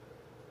same.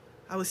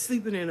 I was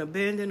sleeping in an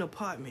abandoned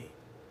apartment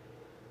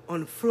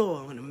on the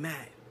floor on a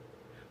mat.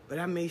 But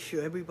I made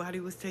sure everybody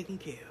was taken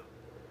care of.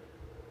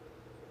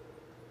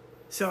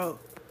 So,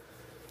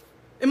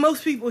 and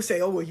most people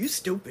say, oh, well, you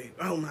stupid.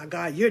 Oh, my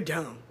God, you're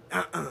dumb.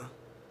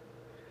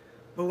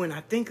 But when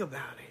I think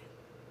about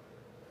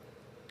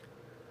it,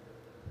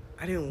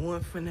 I didn't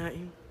want for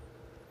nothing.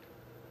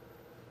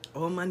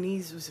 All my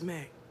needs was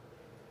met.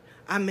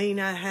 I may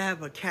not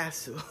have a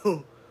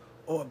castle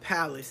or a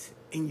palace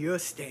in your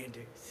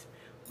standards,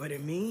 but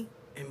in me,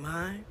 in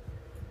mine,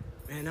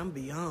 man, I'm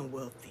beyond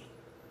wealthy.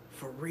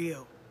 For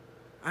real.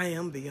 I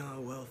am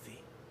beyond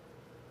wealthy.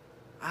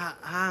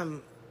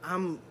 I'm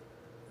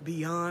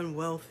beyond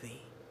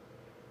wealthy.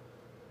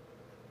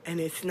 And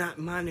it's not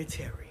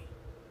monetary.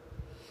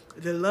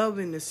 The love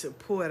and the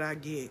support I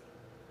get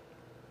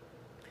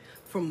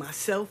from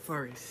myself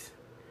first,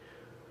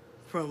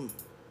 from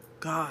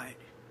God,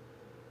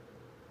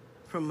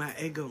 from my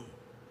ego,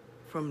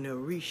 from the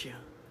Orisha,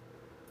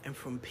 and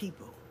from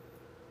people,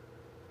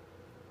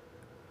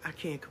 I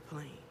can't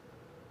complain.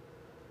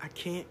 I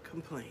can't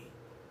complain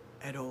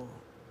at all.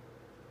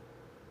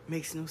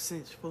 Makes no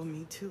sense for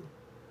me too.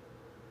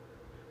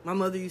 My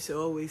mother used to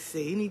always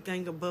say,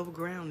 anything above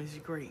ground is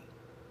great.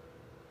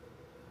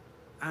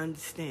 I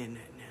understand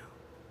that now.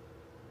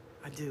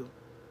 I do.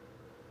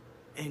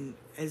 And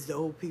as the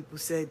old people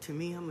said to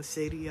me, I'm going to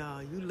say to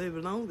y'all, you live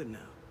long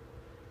enough,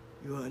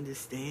 you'll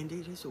understand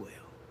it as well.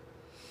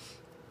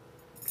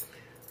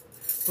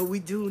 But we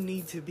do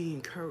need to be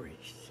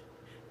encouraged.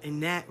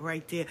 And that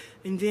right there.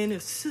 And then a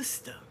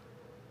sister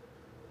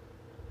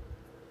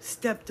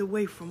stepped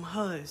away from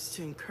hers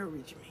to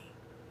encourage me.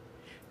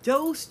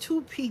 Those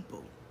two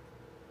people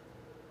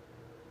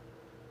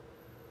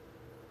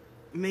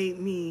made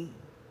me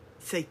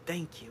say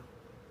thank you.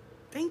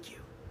 Thank you.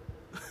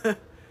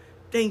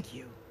 Thank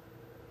you.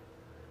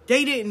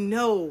 They didn't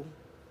know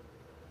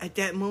at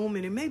that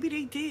moment, and maybe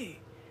they did,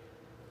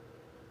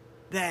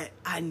 that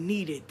I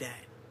needed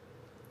that.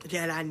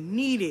 That I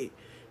needed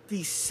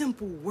these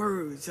simple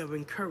words of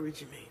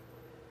encouragement.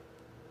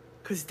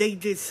 Because they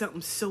did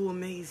something so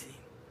amazing.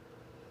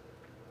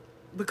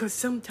 Because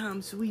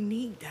sometimes we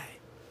need that.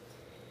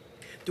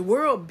 The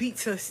world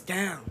beats us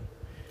down.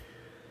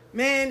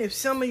 Man, if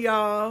some of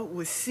y'all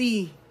would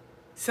see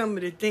some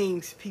of the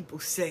things people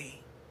say,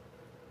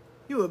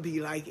 you would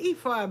be like,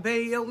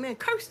 yo, man,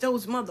 curse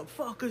those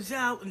motherfuckers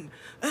out, and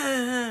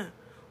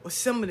or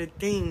some of the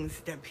things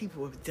that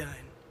people have done.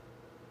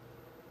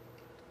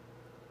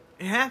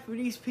 And half of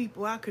these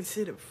people I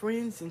consider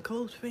friends and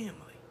close family.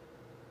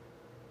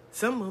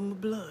 Some of them are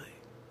blood.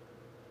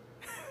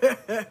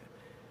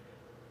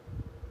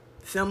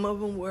 Some of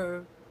them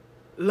were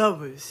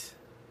lovers.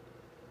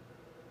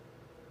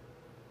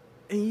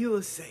 And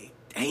you'll say,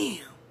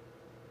 damn.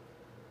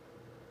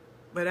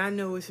 But I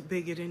know it's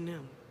bigger than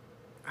them.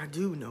 I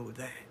do know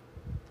that.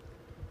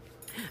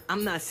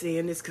 I'm not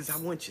saying this because I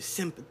want your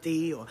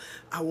sympathy or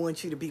I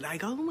want you to be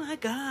like, oh my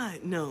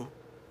God. No,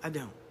 I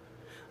don't.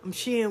 I'm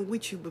sharing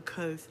with you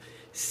because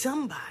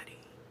somebody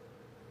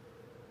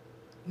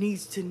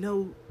needs to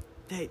know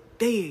that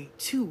they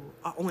too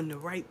are on the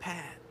right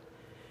path,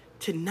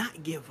 to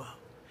not give up,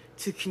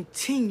 to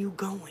continue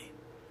going.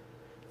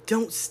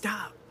 Don't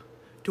stop.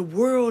 The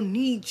world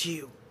needs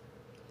you.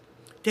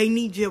 They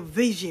need your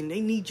vision.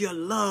 They need your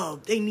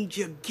love. They need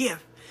your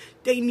gift.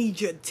 They need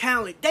your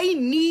talent. They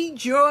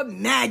need your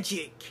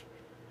magic.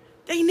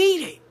 They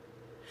need it.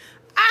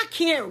 I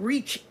can't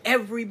reach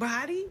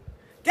everybody.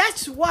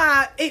 That's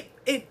why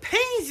it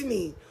pains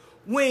me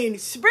when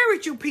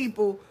spiritual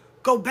people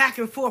go back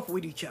and forth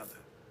with each other.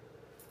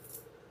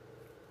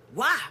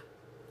 Why?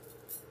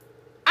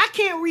 I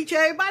can't reach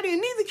everybody,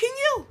 and neither can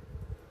you.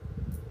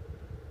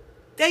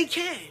 They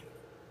can.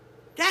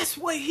 That's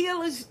what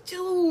healers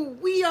do.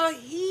 We are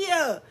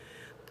here.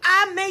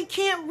 I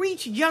can't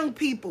reach young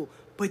people,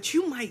 but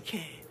you might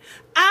can.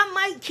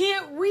 I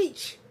can't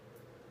reach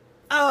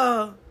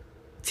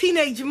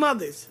teenage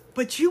mothers,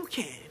 but you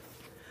can.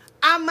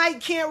 I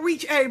can't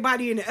reach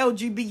everybody in the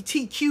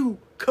LGBTQ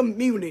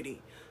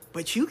community,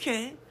 but you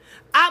can.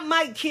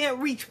 I can't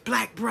reach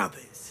black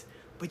brothers,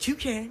 but you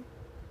can.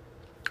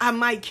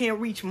 I can't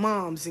reach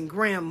moms and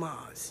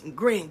grandmas and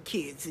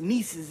grandkids and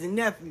nieces and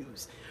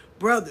nephews,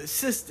 brothers,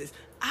 sisters.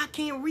 I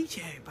can't reach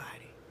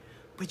everybody,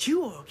 but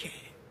you all can.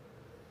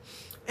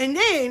 And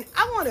then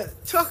I want to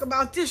talk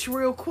about this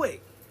real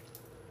quick.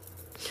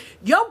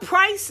 Your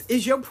price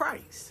is your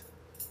price.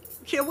 I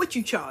don't care what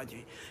you're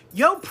charging.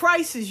 Your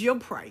price is your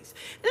price.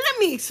 And let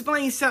me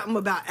explain something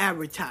about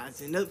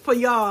advertising for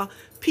y'all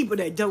people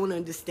that don't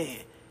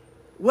understand.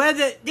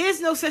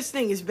 There's no such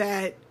thing as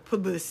bad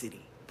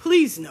publicity.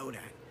 Please know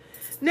that.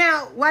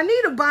 Now,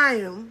 Juanita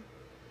Bynum,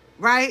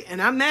 right?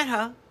 And I met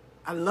her.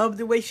 I love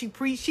the way she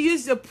preached. She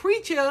is the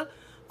preacher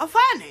of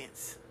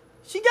finance.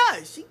 She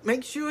does. She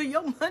makes sure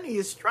your money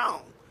is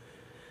strong,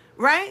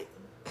 right?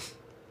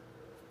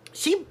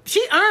 She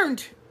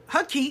earned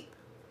her keep.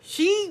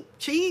 She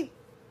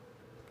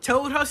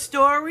told her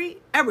story,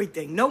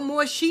 everything. No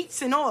more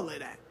sheets and all of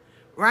that,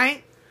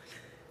 right?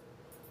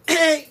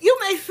 And you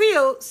may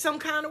feel some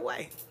kind of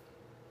way.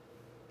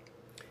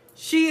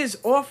 She is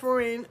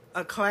offering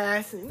a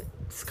class, and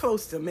it's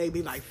close to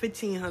maybe like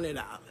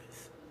 $1,500.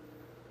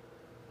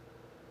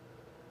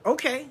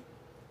 Okay.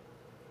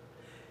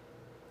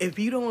 If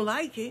you don't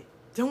like it,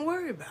 don't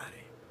worry about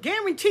it.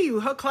 Guarantee you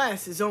her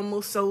class is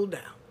almost sold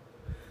out.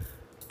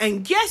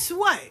 And guess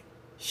what?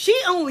 She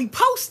only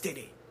posted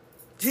it.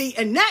 See,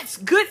 and that's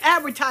good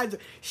advertising.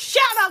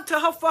 Shout out to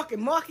her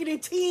fucking marketing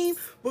team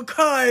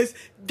because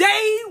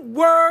they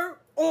were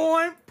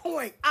on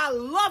point. I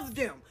love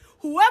them.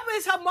 Whoever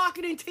is her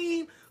marketing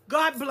team,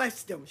 God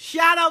bless them.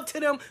 Shout out to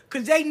them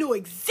because they knew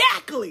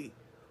exactly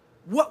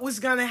what was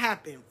going to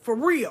happen. For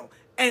real.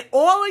 And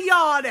all of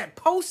y'all that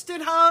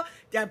posted her,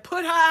 that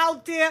put her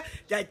out there,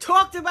 that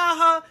talked about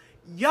her,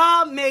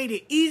 y'all made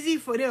it easy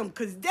for them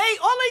because all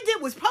they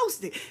did was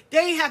post it.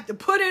 They didn't have to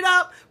put it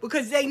up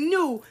because they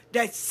knew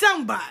that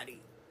somebody,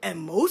 and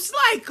most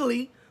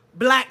likely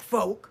black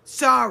folk,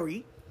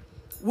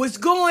 was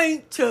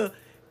going to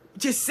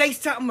just say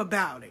something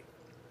about it.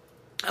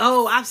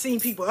 Oh, I've seen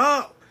people,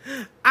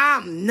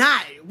 I'm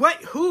not.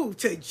 What? Who?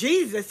 To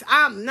Jesus,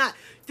 I'm not.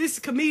 This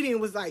comedian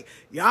was like,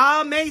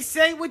 y'all may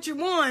say what you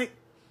want.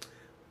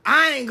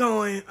 I ain't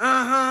going,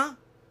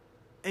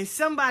 And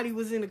somebody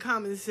was in the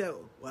comments and said,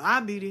 well,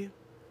 I'll be there.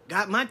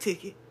 Got my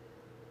ticket.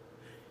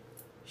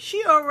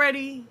 She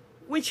already,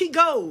 when she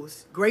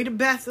goes, Greater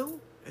Bethel,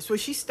 that's where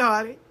she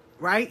started,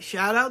 right?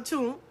 Shout out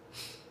to him.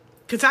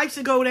 Because I used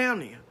to go down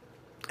there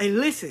and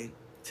listen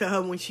to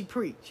her when she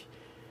preached,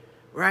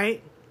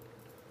 right?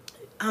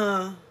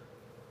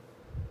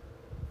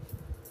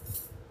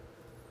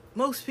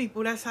 Most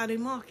people, that's how they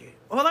market.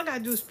 All I got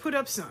to do is put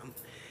up something.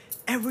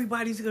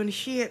 Everybody's going to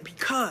share it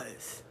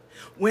because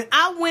when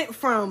I went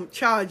from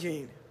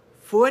charging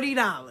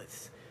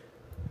 $40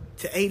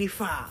 to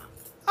 $85,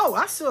 Oh,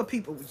 I saw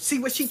people see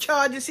what she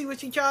charging.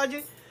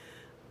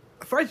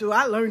 First of all,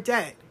 I learned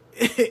that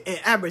in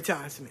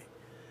advertisement.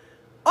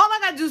 All I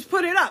got to do is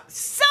put it up.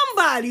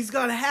 Somebody's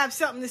going to have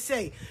something to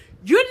say.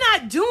 You're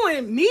not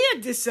doing me a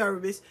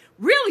disservice.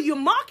 Really, you're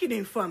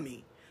marketing for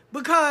me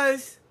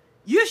because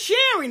you're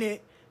sharing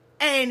it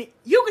and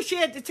you can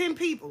share it to 10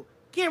 people.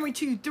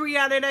 Guarantee you 3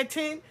 out of that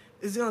 10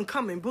 is going to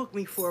come and book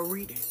me for a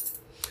reading.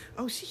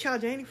 Oh, she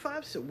charged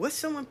 $85. So what's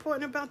so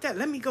important about that?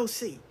 Let me go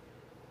see.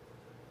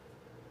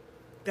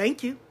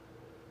 Thank you.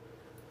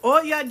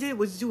 All y'all did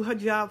was do her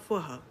job for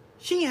her.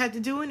 She ain't had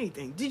to do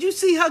anything. Did you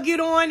see her get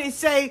on and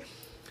say,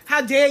 how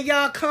dare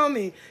y'all come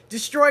and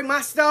destroy my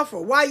stuff,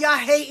 or why y'all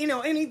hating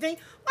or anything?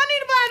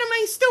 Juanita Bynum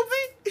ain't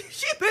stupid.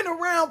 She been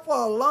around for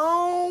a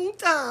long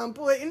time,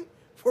 Puddin'.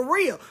 For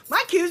real.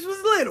 My kids was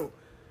little.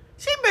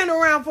 She been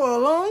around for a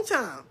long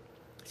time.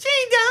 She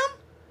ain't dumb.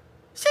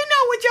 She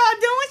know what y'all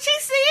doing. She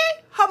see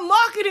it. Her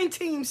marketing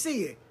team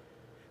see it.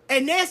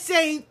 And they're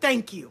saying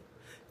thank you.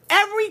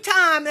 Every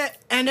time,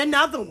 and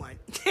another one.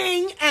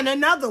 Ching, and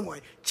another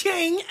one.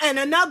 Ching, and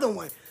another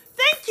one.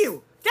 Thank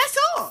you. That's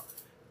all.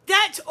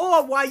 That's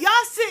all. While y'all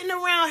sitting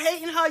around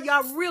hating her,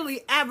 y'all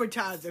really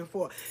advertising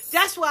for her.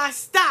 That's why I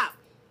stopped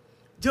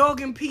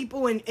dogging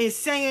people and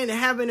saying and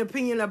having an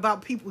opinion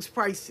about people's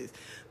prices.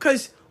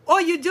 Because all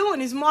you're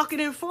doing is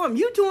marketing for them.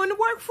 You're doing the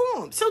work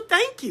for them. So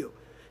thank you.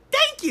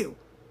 Thank you.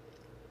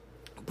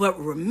 But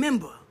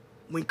remember,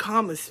 when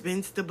karma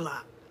spins the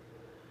block,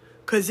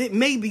 because it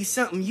may be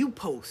something you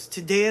post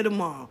today or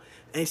tomorrow,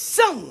 and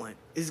someone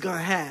is going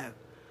to have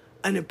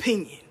an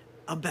opinion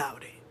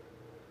about it.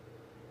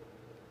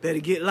 Better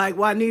get like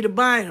Juanita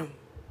Bynum.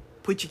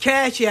 Put your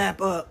Cash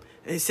App up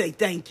and say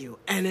thank you.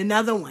 And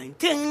another one.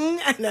 Ding.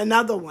 And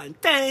another one.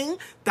 Ding.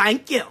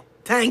 Thank you.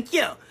 Thank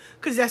you.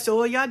 Because that's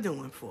all y'all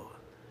doing for her.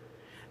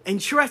 And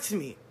trust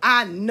me,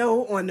 I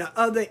know on the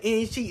other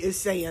end she is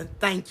saying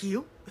thank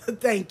you.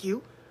 Thank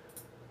you.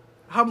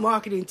 Her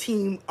marketing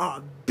team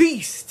are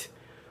beast.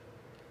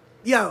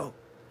 Yo,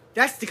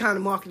 that's the kind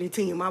of marketing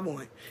team I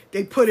want.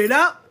 They put it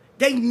up.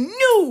 They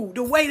knew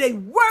the way they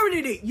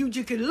worded it. You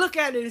just could look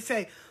at it and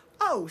say,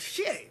 oh,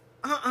 shit.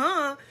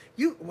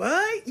 You,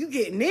 what? You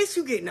getting this?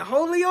 You getting the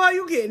holy oil?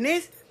 You getting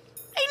this?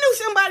 They knew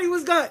somebody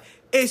was going to.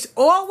 It's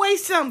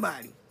always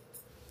somebody.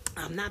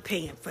 I'm not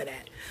paying for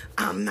that.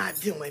 I'm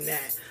not doing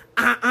that.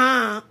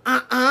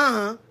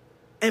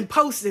 And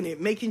posting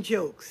it, making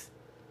jokes.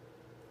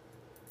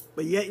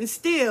 But yet and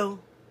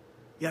still,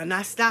 y'all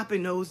not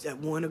stopping those that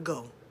want to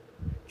go.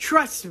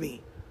 Trust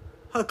me,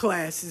 her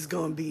class is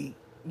going to be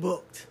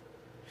booked.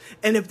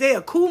 And if they're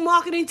a cool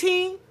marketing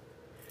team,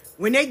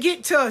 when they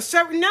get to a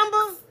certain number,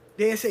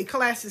 they'll say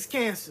class is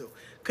canceled.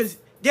 Because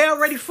they're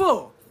already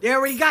full. They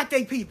already got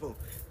their people.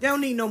 They don't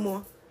need no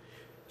more.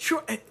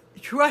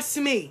 Trust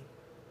me,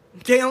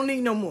 they don't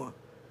need no more.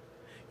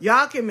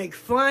 Y'all can make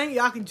fun.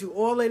 Y'all can do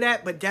all of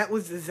that. But that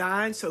was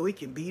designed so it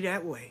can be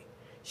that way.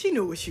 She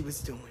knew what she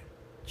was doing.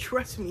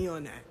 Trust me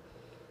on that.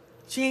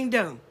 She ain't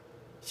dumb.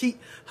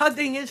 Her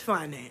thing is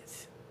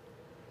finance.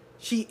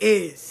 She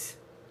is.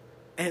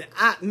 And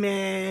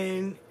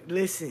man,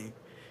 listen.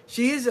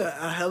 She is a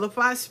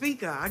hellified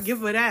speaker. I give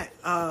her that.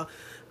 I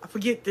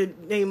forget the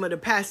name of the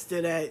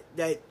pastor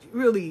that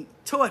really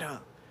taught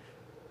her.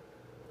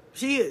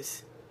 She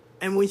is.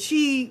 And when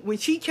she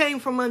came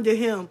from under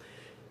him,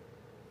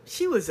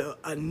 she was a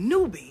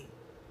newbie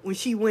when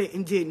she went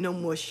and did No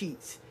More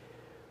Sheets.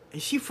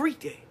 And she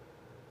freaked it.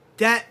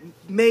 That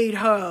made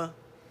her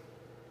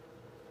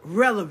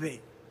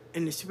relevant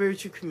in the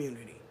spiritual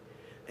community.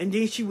 And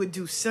then she would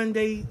do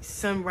Sunday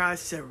sunrise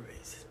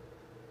service.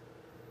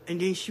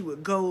 And then she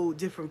would go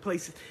different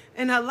places.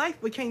 And her life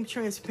became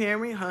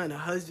transparent. Her and her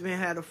husband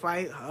had a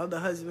fight. Her other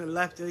husband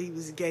left her. He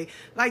was gay.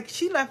 Like,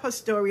 she left her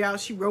story out.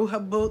 She wrote her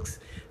books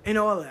and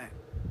all that.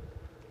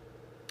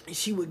 And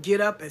she would get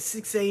up at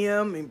 6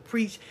 a.m. and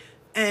preach.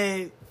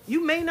 And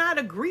you may not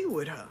agree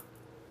with her.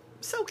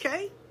 It's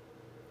okay.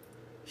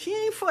 She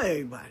ain't for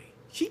everybody.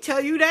 She tell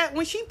you that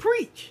when she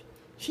preach.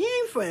 She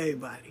ain't for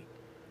everybody.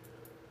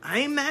 I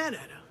ain't mad at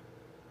her.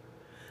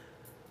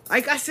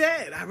 Like I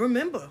said, I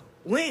remember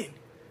when.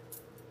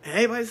 And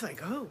everybody's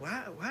like, oh,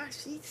 why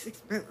is she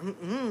 6?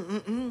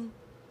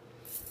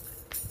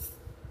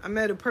 I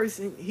met a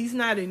person, he's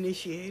not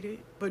initiated,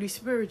 but he's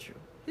spiritual.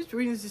 His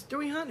readings is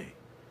 300.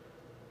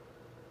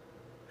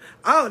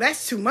 Oh,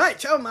 that's too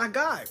much. Oh, my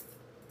God.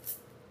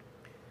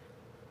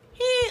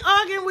 He ain't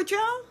arguing with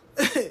y'all.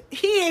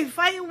 He ain't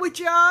fighting with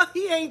y'all.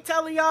 He ain't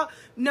telling y'all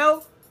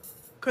no.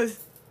 Because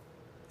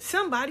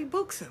somebody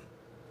books him.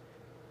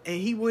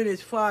 And he went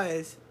as far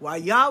as, while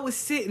y'all was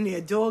sitting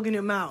there dogging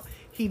him out,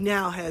 he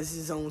now has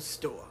his own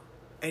store.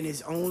 And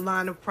his own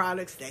line of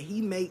products that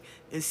he make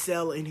and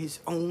sell in his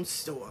own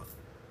store.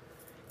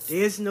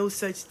 There's no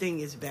such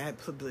thing as bad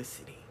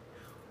publicity.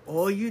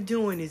 All you're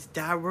doing is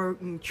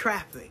diverting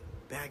traffic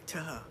back to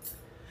her.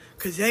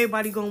 Because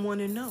everybody going to want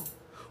to know,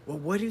 well,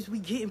 what is we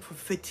getting for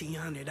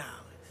 $1,500?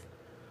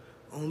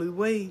 Only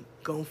way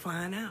going to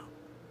find out.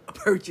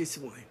 Purchase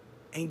one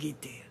and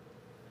get there.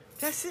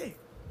 That's it.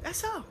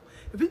 That's all.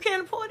 If you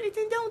can't afford it,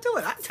 then don't do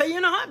it. I tell you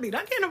in a heartbeat,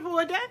 I can't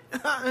afford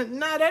that.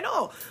 Not at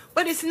all.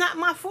 But it's not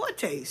my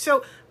forte.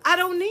 So I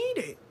don't need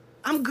it.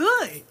 I'm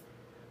good.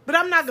 But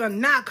I'm not going to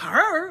knock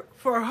her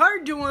for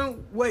her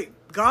doing what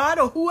God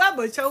or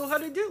whoever told her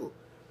to do.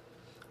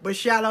 But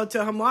shout out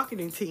to her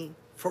marketing team.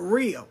 For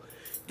real.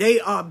 They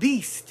are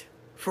beast.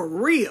 For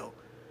real.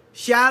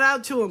 Shout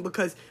out to them,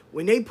 because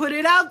when they put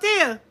it out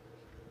there,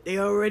 they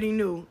already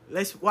knew.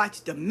 Let's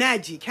watch the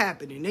magic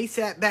happen. And they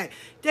sat back.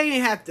 They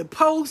didn't have to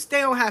post.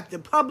 They don't have to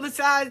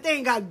publicize. They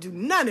ain't got to do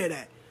none of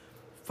that.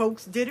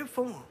 Folks did it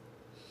for them.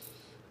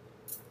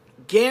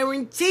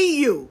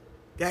 Guarantee you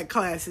that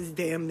class is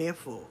damn near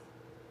full.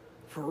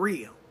 For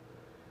real.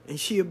 And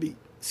she'll be,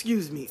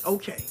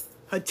 okay.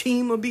 Her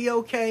team will be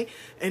okay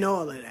and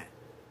all of that.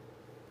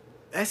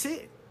 That's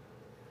it.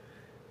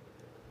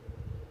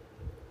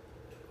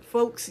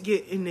 Folks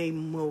get in a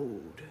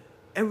mode.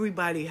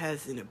 Everybody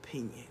has an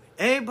opinion.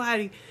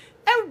 Everybody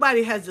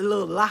has a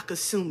little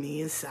Lakasumi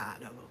inside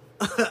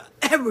of them.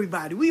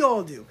 Everybody. We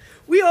all do.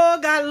 We all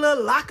got a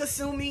little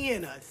Lakasumi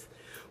in us.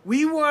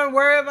 We weren't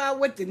worried about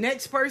what the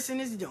next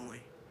person is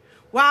doing.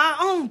 While our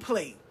own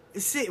plate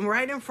is sitting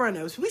right in front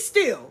of us. We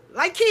still,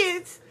 like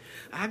kids,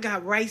 I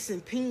got rice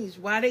and peas.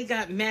 Why they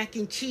got mac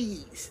and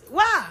cheese?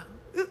 Why?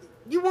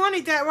 You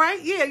wanted that, right?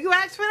 Yeah, you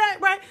asked for that,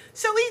 right?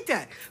 So eat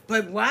that.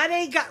 But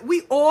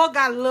we all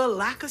got a little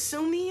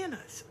Lakasumi in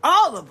us.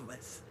 All of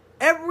us.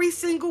 Every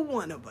single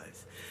one of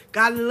us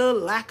got a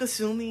little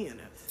Lakasumi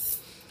in us.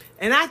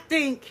 And I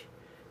think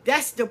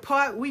that's the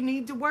part we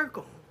need to work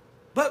on.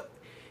 But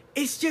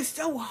it's just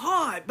so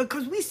hard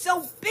because we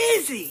so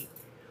busy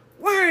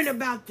worrying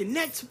about the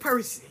next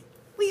person.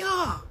 We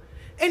are.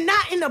 And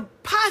not in a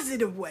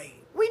positive way.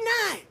 We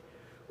not.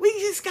 We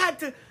just got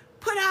to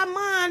put our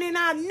mind and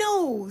our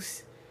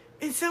nose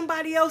in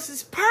somebody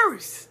else's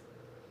purse.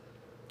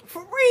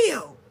 For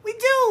real. We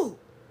do.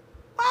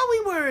 Why are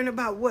we worrying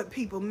about what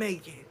people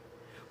making?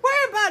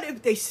 Worry about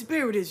if their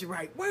spirit is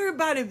right. Worry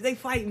about if they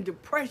fighting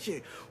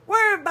depression.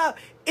 Worry about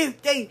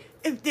if they're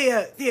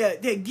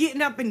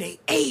getting up and they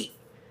ate.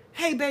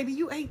 Hey, baby,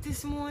 you ate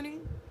this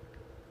morning?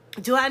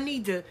 Do I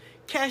need to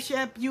Cash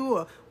App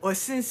you or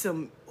send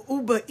some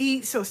Uber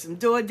Eats or some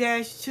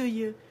DoorDash to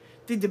you?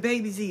 Did the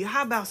babies eat?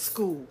 How about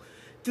school?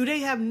 Do they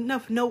have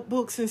enough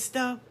notebooks and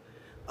stuff?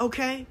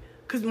 Okay?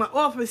 Because my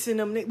office in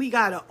them, we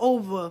got an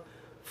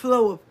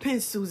overflow of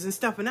pencils and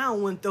stuff, and I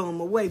don't want to throw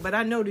them away. But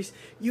I noticed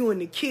you and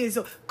the kids,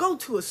 go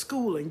to a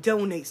school and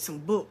donate some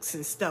books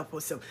and stuff, or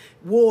some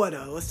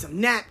water or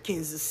some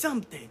napkins or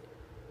something.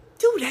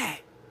 Do that.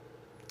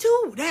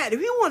 Do that.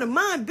 If you want to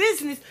mind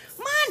business,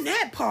 mind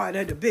that part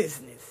of the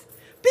business.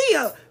 Be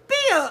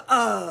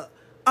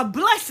a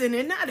blessing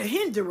and not a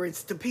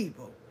hindrance to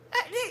people.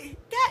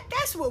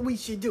 That's what we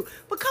should do.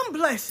 Become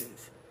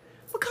blessings.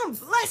 Become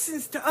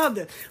blessings to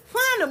others.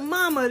 Find a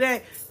mama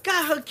that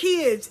got her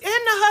kids and the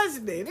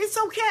husband. It's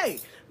okay.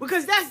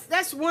 Because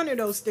that's one of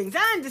those things.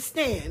 I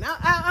understand.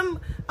 I'm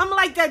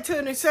like that to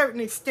a certain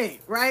extent,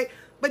 right?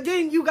 But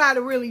then you got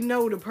to really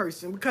know the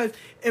person. Because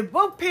if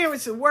both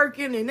parents are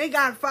working and they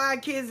got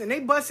 5 kids and they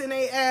busting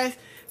their ass,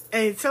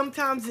 and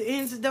sometimes the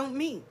ends don't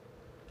meet.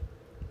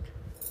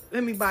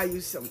 Let me buy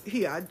you some.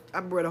 Here, I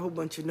brought a whole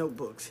bunch of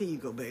notebooks. Here you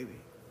go, baby.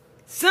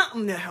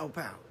 Something to help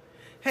out.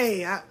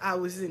 Hey, I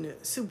was in the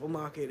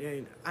supermarket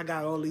and I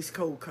got all these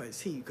cold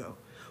cuts. Here you go.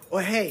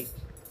 Or, hey,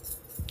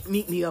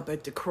 meet me up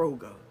at the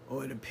Kroger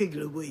or the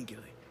Piggly Wiggly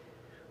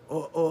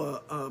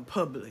or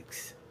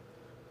Publix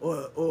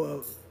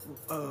or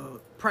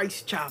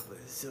Price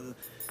Choppers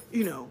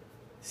or,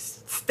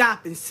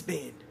 Stop and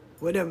Spend,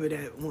 whatever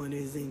that one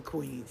is in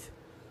Queens.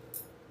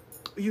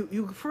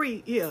 You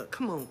free? Yeah,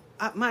 come on.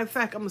 Matter of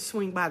fact, I'm going to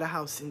swing by the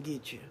house and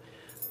get you.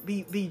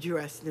 Be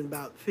dressed in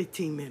about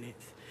 15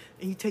 minutes.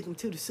 And you take them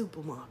to the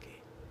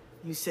supermarket.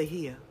 You say,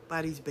 here,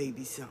 buy these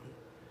babies something.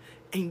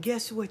 And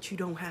guess what you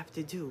don't have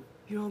to do?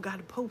 You don't got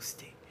to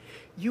post it.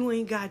 You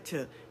ain't got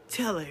to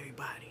tell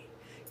everybody.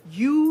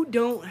 You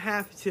don't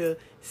have to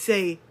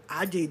say,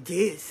 I did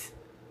this.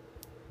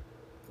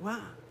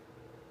 Wow.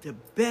 The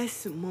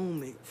best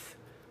moments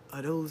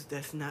are those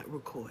that's not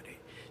recorded,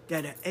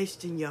 that are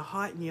etched in your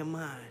heart and your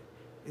mind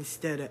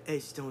instead of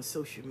etched on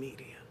social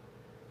media.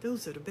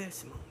 Those are the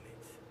best moments.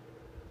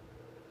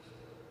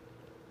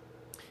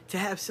 To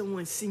have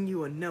someone send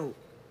you a note,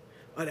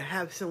 or to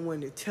have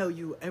someone to tell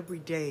you every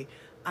day,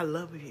 I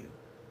love you,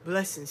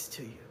 blessings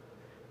to you,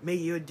 may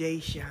your day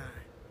shine.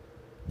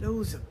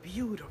 Those are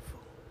beautiful.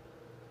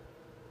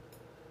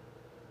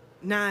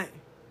 Not,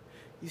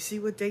 you see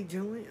what they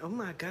doing? Oh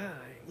my God,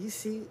 you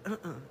see,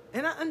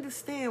 And I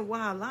understand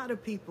why a lot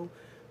of people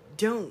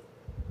don't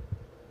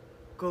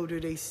go to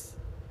their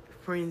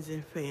friends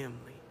and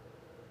family.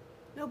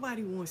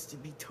 Nobody wants to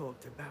be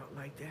talked about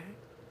like that.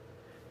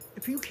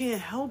 If you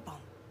can't help them,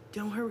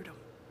 don't hurt them.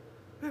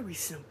 Very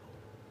simple.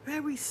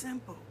 Very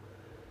simple.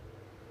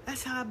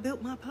 That's how I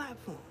built my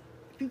platform.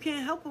 If you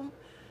can't help them,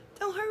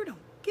 don't hurt them.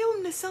 Give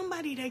them to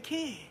somebody that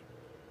can.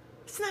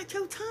 It's not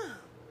your time.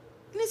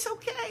 And it's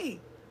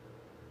okay.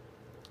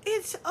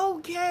 It's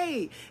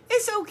okay.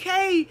 It's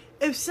okay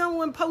if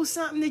someone posts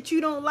something that you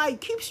don't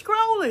like. Keep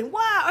scrolling.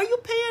 Why? Are you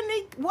paying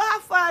their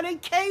Wi-Fi, their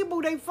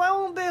cable, their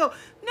phone bill?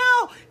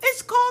 No,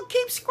 it's called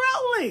keep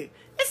scrolling.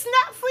 It's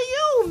not for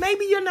you.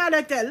 Maybe you're not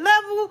at that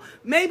level.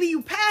 Maybe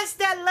you passed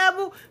that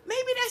level.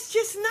 Maybe that's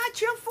just not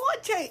your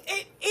forte.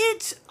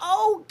 It's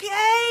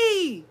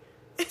okay.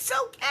 It's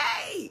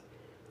okay.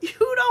 You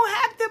don't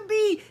have to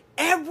be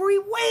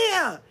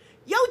everywhere.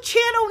 Your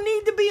chair don't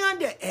need to be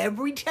under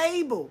every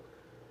table.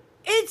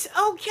 It's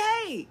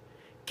okay.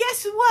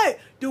 Guess what?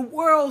 The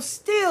world's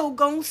still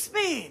gonna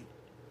spin.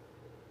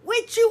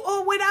 With you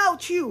or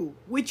without you.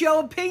 With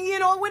your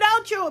opinion or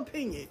without your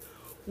opinion.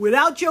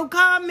 Without your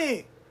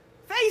comment.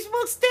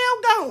 Facebook's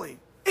still going.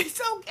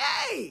 It's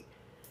okay.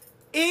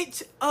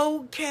 It's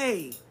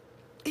okay.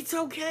 It's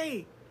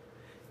okay.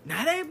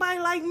 Not everybody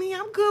like me.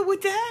 I'm good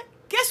with that.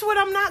 Guess what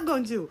I'm not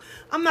gonna do?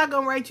 I'm not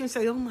gonna write you and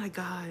say, oh my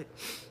God,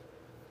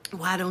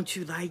 why don't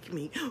you like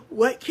me?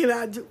 What can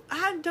I do?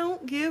 I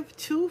don't give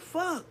two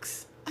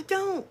fucks. I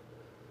don't.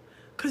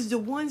 Because the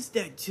ones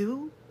that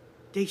do,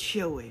 they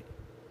show it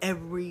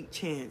every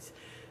chance.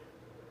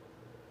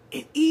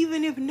 And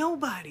even if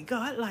nobody,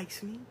 God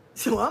likes me.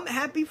 So I'm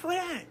happy for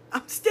that.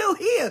 I'm still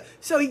here.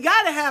 So you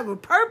got to have a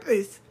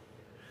purpose.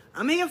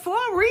 I'm here for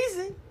a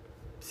reason.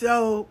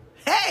 So,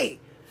 hey,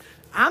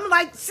 I'm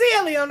like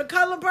Celie on The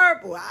Color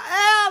Purple.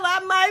 Hell, I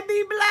might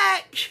be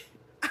black.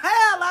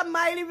 Hell, I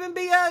might even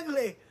be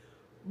ugly.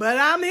 But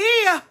I'm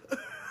here.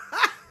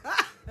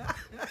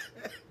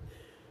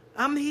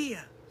 I'm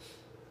here.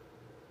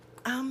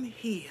 I'm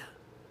here.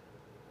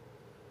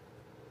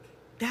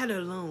 That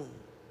alone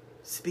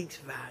speaks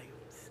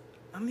volumes.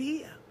 I'm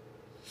here.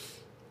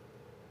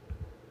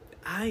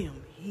 I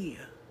am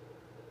here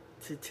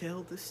to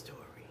tell the story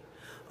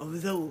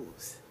of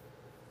those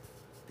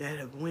that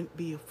have went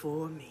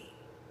before me.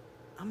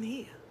 I'm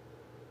here.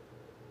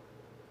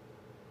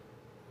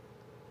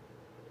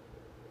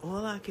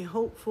 All I can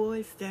hope for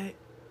is that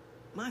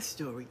my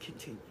story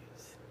continues.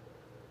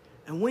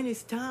 And when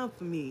it's time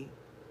for me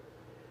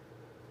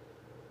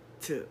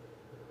to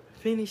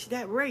finish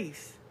that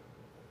race,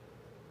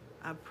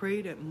 I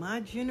pray that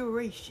my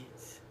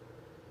generations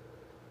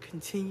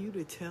continue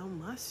to tell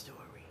my story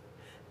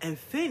and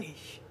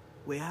finish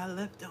where I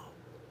left off.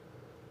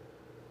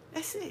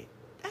 That's it.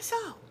 That's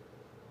all.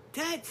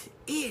 That's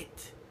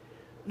it.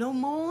 No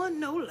more,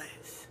 no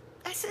less.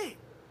 That's it.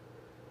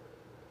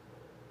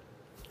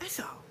 That's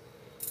all.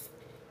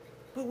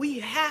 But we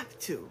have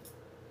to.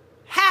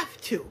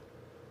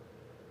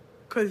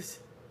 Because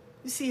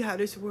you see how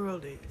this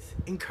world is.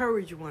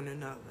 Encourage one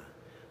another.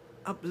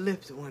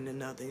 Uplift one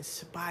another.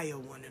 Inspire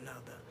one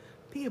another.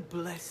 Be a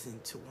blessing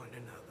to one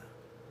another.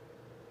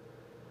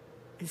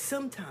 And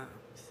sometimes,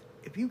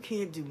 if you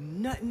can't do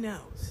nothing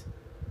else,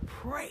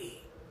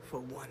 pray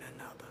for one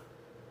another.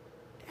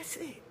 That's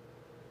it.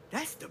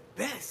 That's the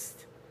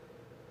best.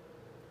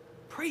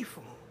 Pray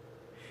for them.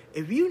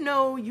 If you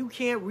know you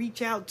can't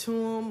reach out to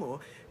them,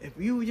 or if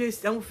you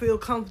just don't feel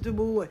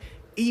comfortable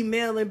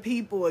emailing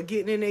people or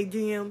getting in their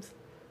DMs,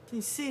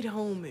 then sit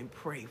home and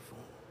pray for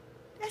them.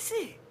 That's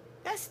it.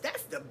 That's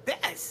the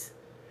best.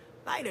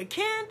 Light a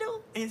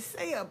candle and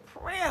say a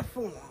prayer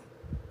for them.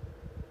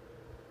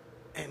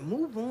 And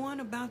move on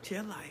about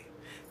your life.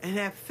 And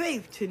have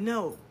faith to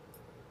know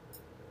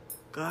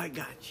God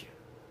got you.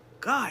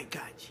 God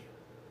got you.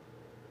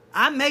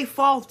 I may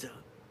falter.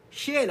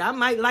 Shit, I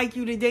might like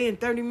you today and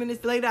 30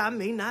 minutes later I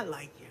may not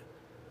like you.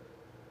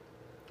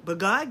 But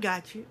God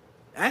got you.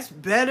 That's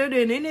better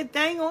than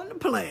anything on the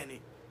planet.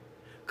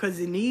 Because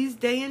in these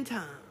day and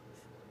times,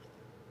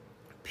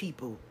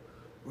 people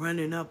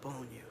running up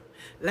on you.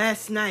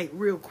 Last night,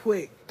 real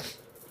quick,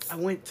 I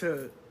went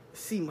to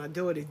see my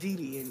daughter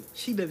Didi, and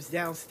she lives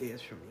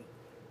downstairs from me.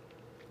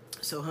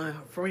 So her and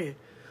her friend,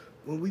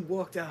 when we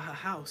walked out her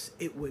house,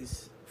 it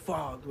was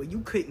fogged where you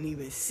couldn't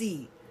even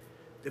see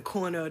the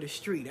corner of the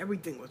street.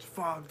 Everything was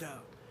fogged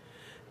up.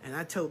 And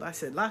I told her, I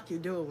said, lock your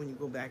door when you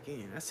go back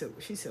in.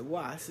 She said,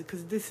 why? I said,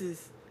 because this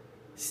is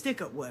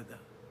stick-up weather.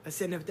 I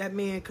said, if that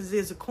man, because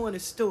there's a corner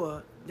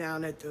store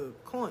down at the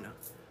corner.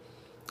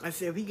 I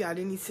said, if he got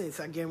any sense,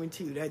 I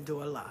guarantee you that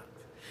door locked.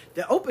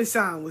 The open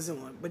sign was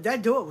on, but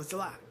that door was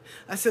locked.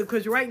 I said,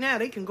 because right now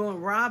they can go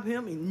and rob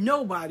him and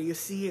nobody will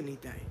see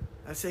anything.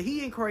 I said,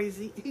 he ain't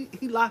crazy.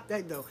 He locked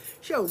that door.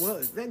 Sure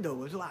was. That door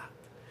was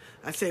locked.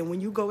 I said,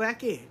 when you go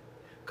back in,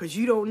 because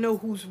you don't know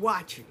who's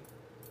watching,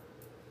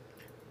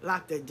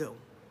 lock that door.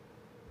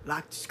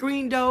 Lock the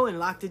screen door and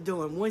lock the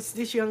door. And once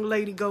this young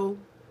lady go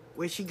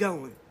where she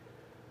going,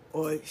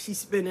 or she's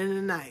spending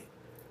the night,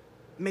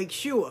 make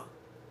sure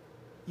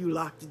you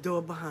lock the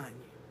door behind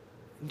you.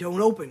 And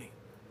don't open it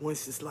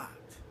once it's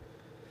locked.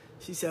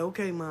 She said,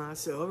 okay, Ma. I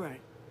said, all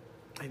right.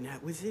 And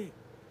that was it.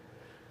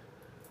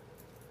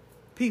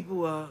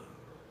 People are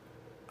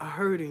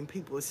hurting.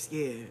 People are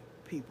scared.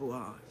 People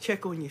are.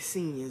 Check on your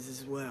seniors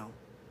as well.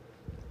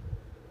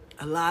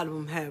 A lot of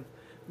them have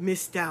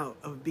missed out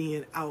of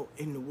being out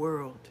in the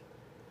world.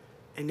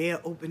 And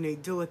they'll open their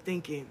door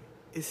thinking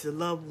it's a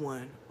loved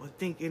one or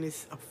thinking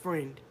it's a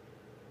friend.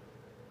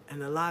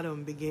 And a lot of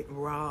them be getting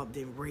robbed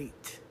and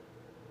raped.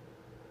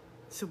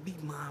 So be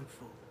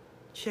mindful.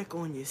 Check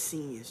on your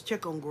seniors.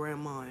 Check on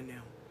grandma and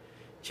them.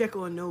 Check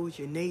on those,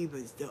 your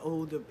neighbors, the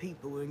older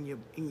people in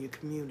your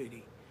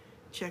community.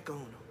 Check on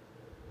them.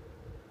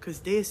 Because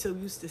they're so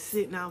used to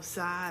sitting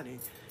outside and,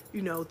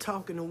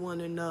 talking to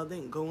one another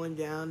and going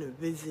down and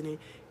visiting,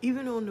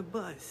 even on the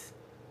bus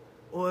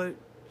or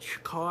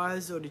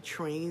cars or the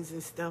trains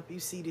and stuff. You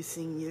see the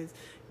seniors,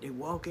 they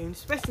walking,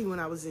 especially when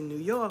I was in New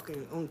York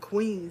and on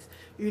Queens,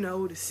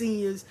 the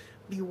seniors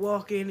be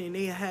walking and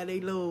they had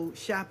their little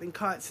shopping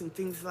carts and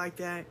things like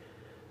that.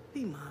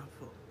 Be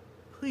mindful.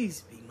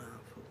 Please be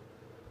mindful.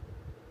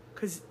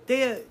 Because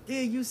they're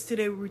used to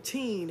their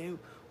routine. And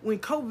when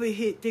COVID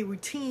hit, their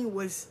routine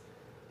was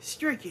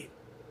stricken.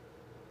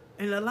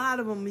 And a lot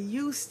of them are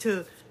used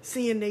to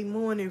seeing their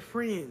morning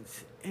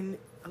friends. And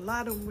a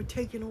lot of them were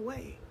taken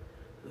away.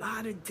 A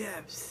lot of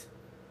deaths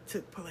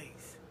took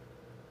place.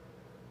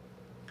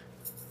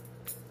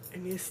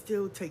 And they're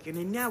still taking.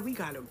 And now we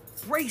got to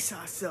brace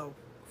ourselves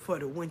for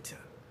the winter.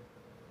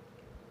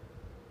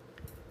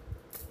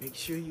 Make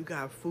sure you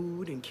got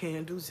food and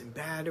candles and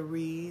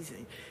batteries.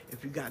 And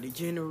if you got a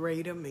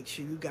generator, make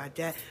sure you got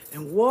that.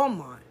 And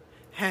Walmart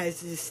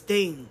has this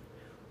thing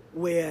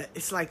where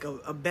it's like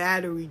a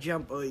battery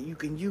jumper you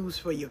can use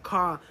for your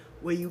car,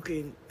 where you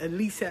can at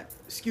least have,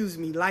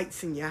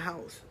 lights in your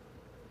house.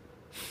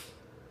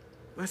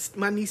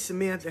 My niece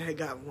Samantha had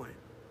got one.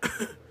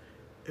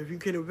 If you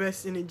can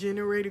invest in a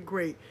generator,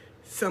 great.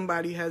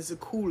 Somebody has a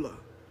cooler.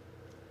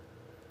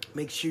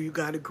 Make sure you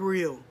got a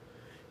grill,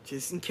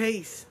 just in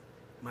case.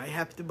 Might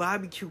have to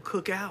barbecue,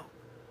 cook out.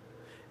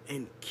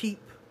 And keep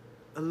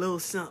a little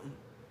something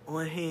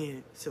on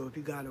hand. So if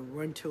you got to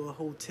run to a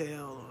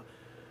hotel or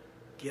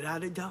get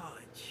out of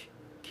Dodge,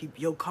 keep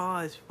your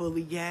cars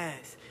fully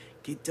gassed.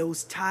 Get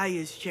those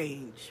tires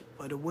changed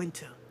for the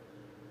winter.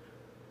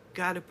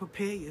 Got to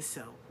prepare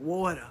yourself.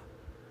 Water.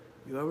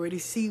 You already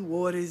see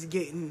water is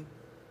getting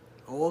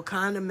all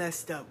kind of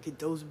messed up. Get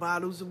those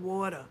bottles of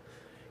water.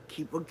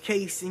 Keep a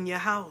case in your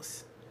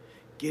house.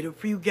 Get a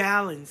few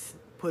gallons.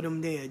 Put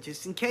them there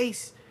just in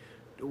case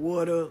the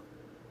water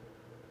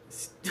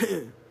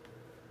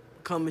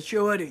become a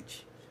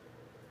shortage.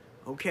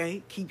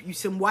 Okay? Keep you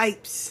some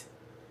wipes.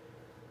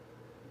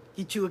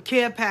 Get you a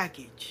care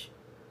package.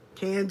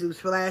 Candles,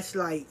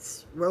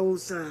 flashlights, road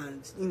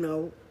signs,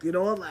 get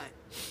all that.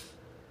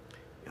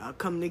 Y'all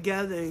come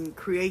together and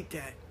create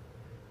that.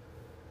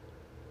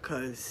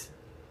 Because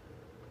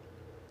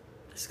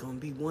it's going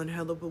to be one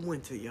hell of a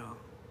winter, y'all.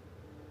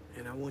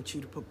 And I want you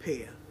to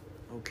prepare.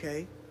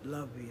 Okay?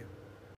 Love you.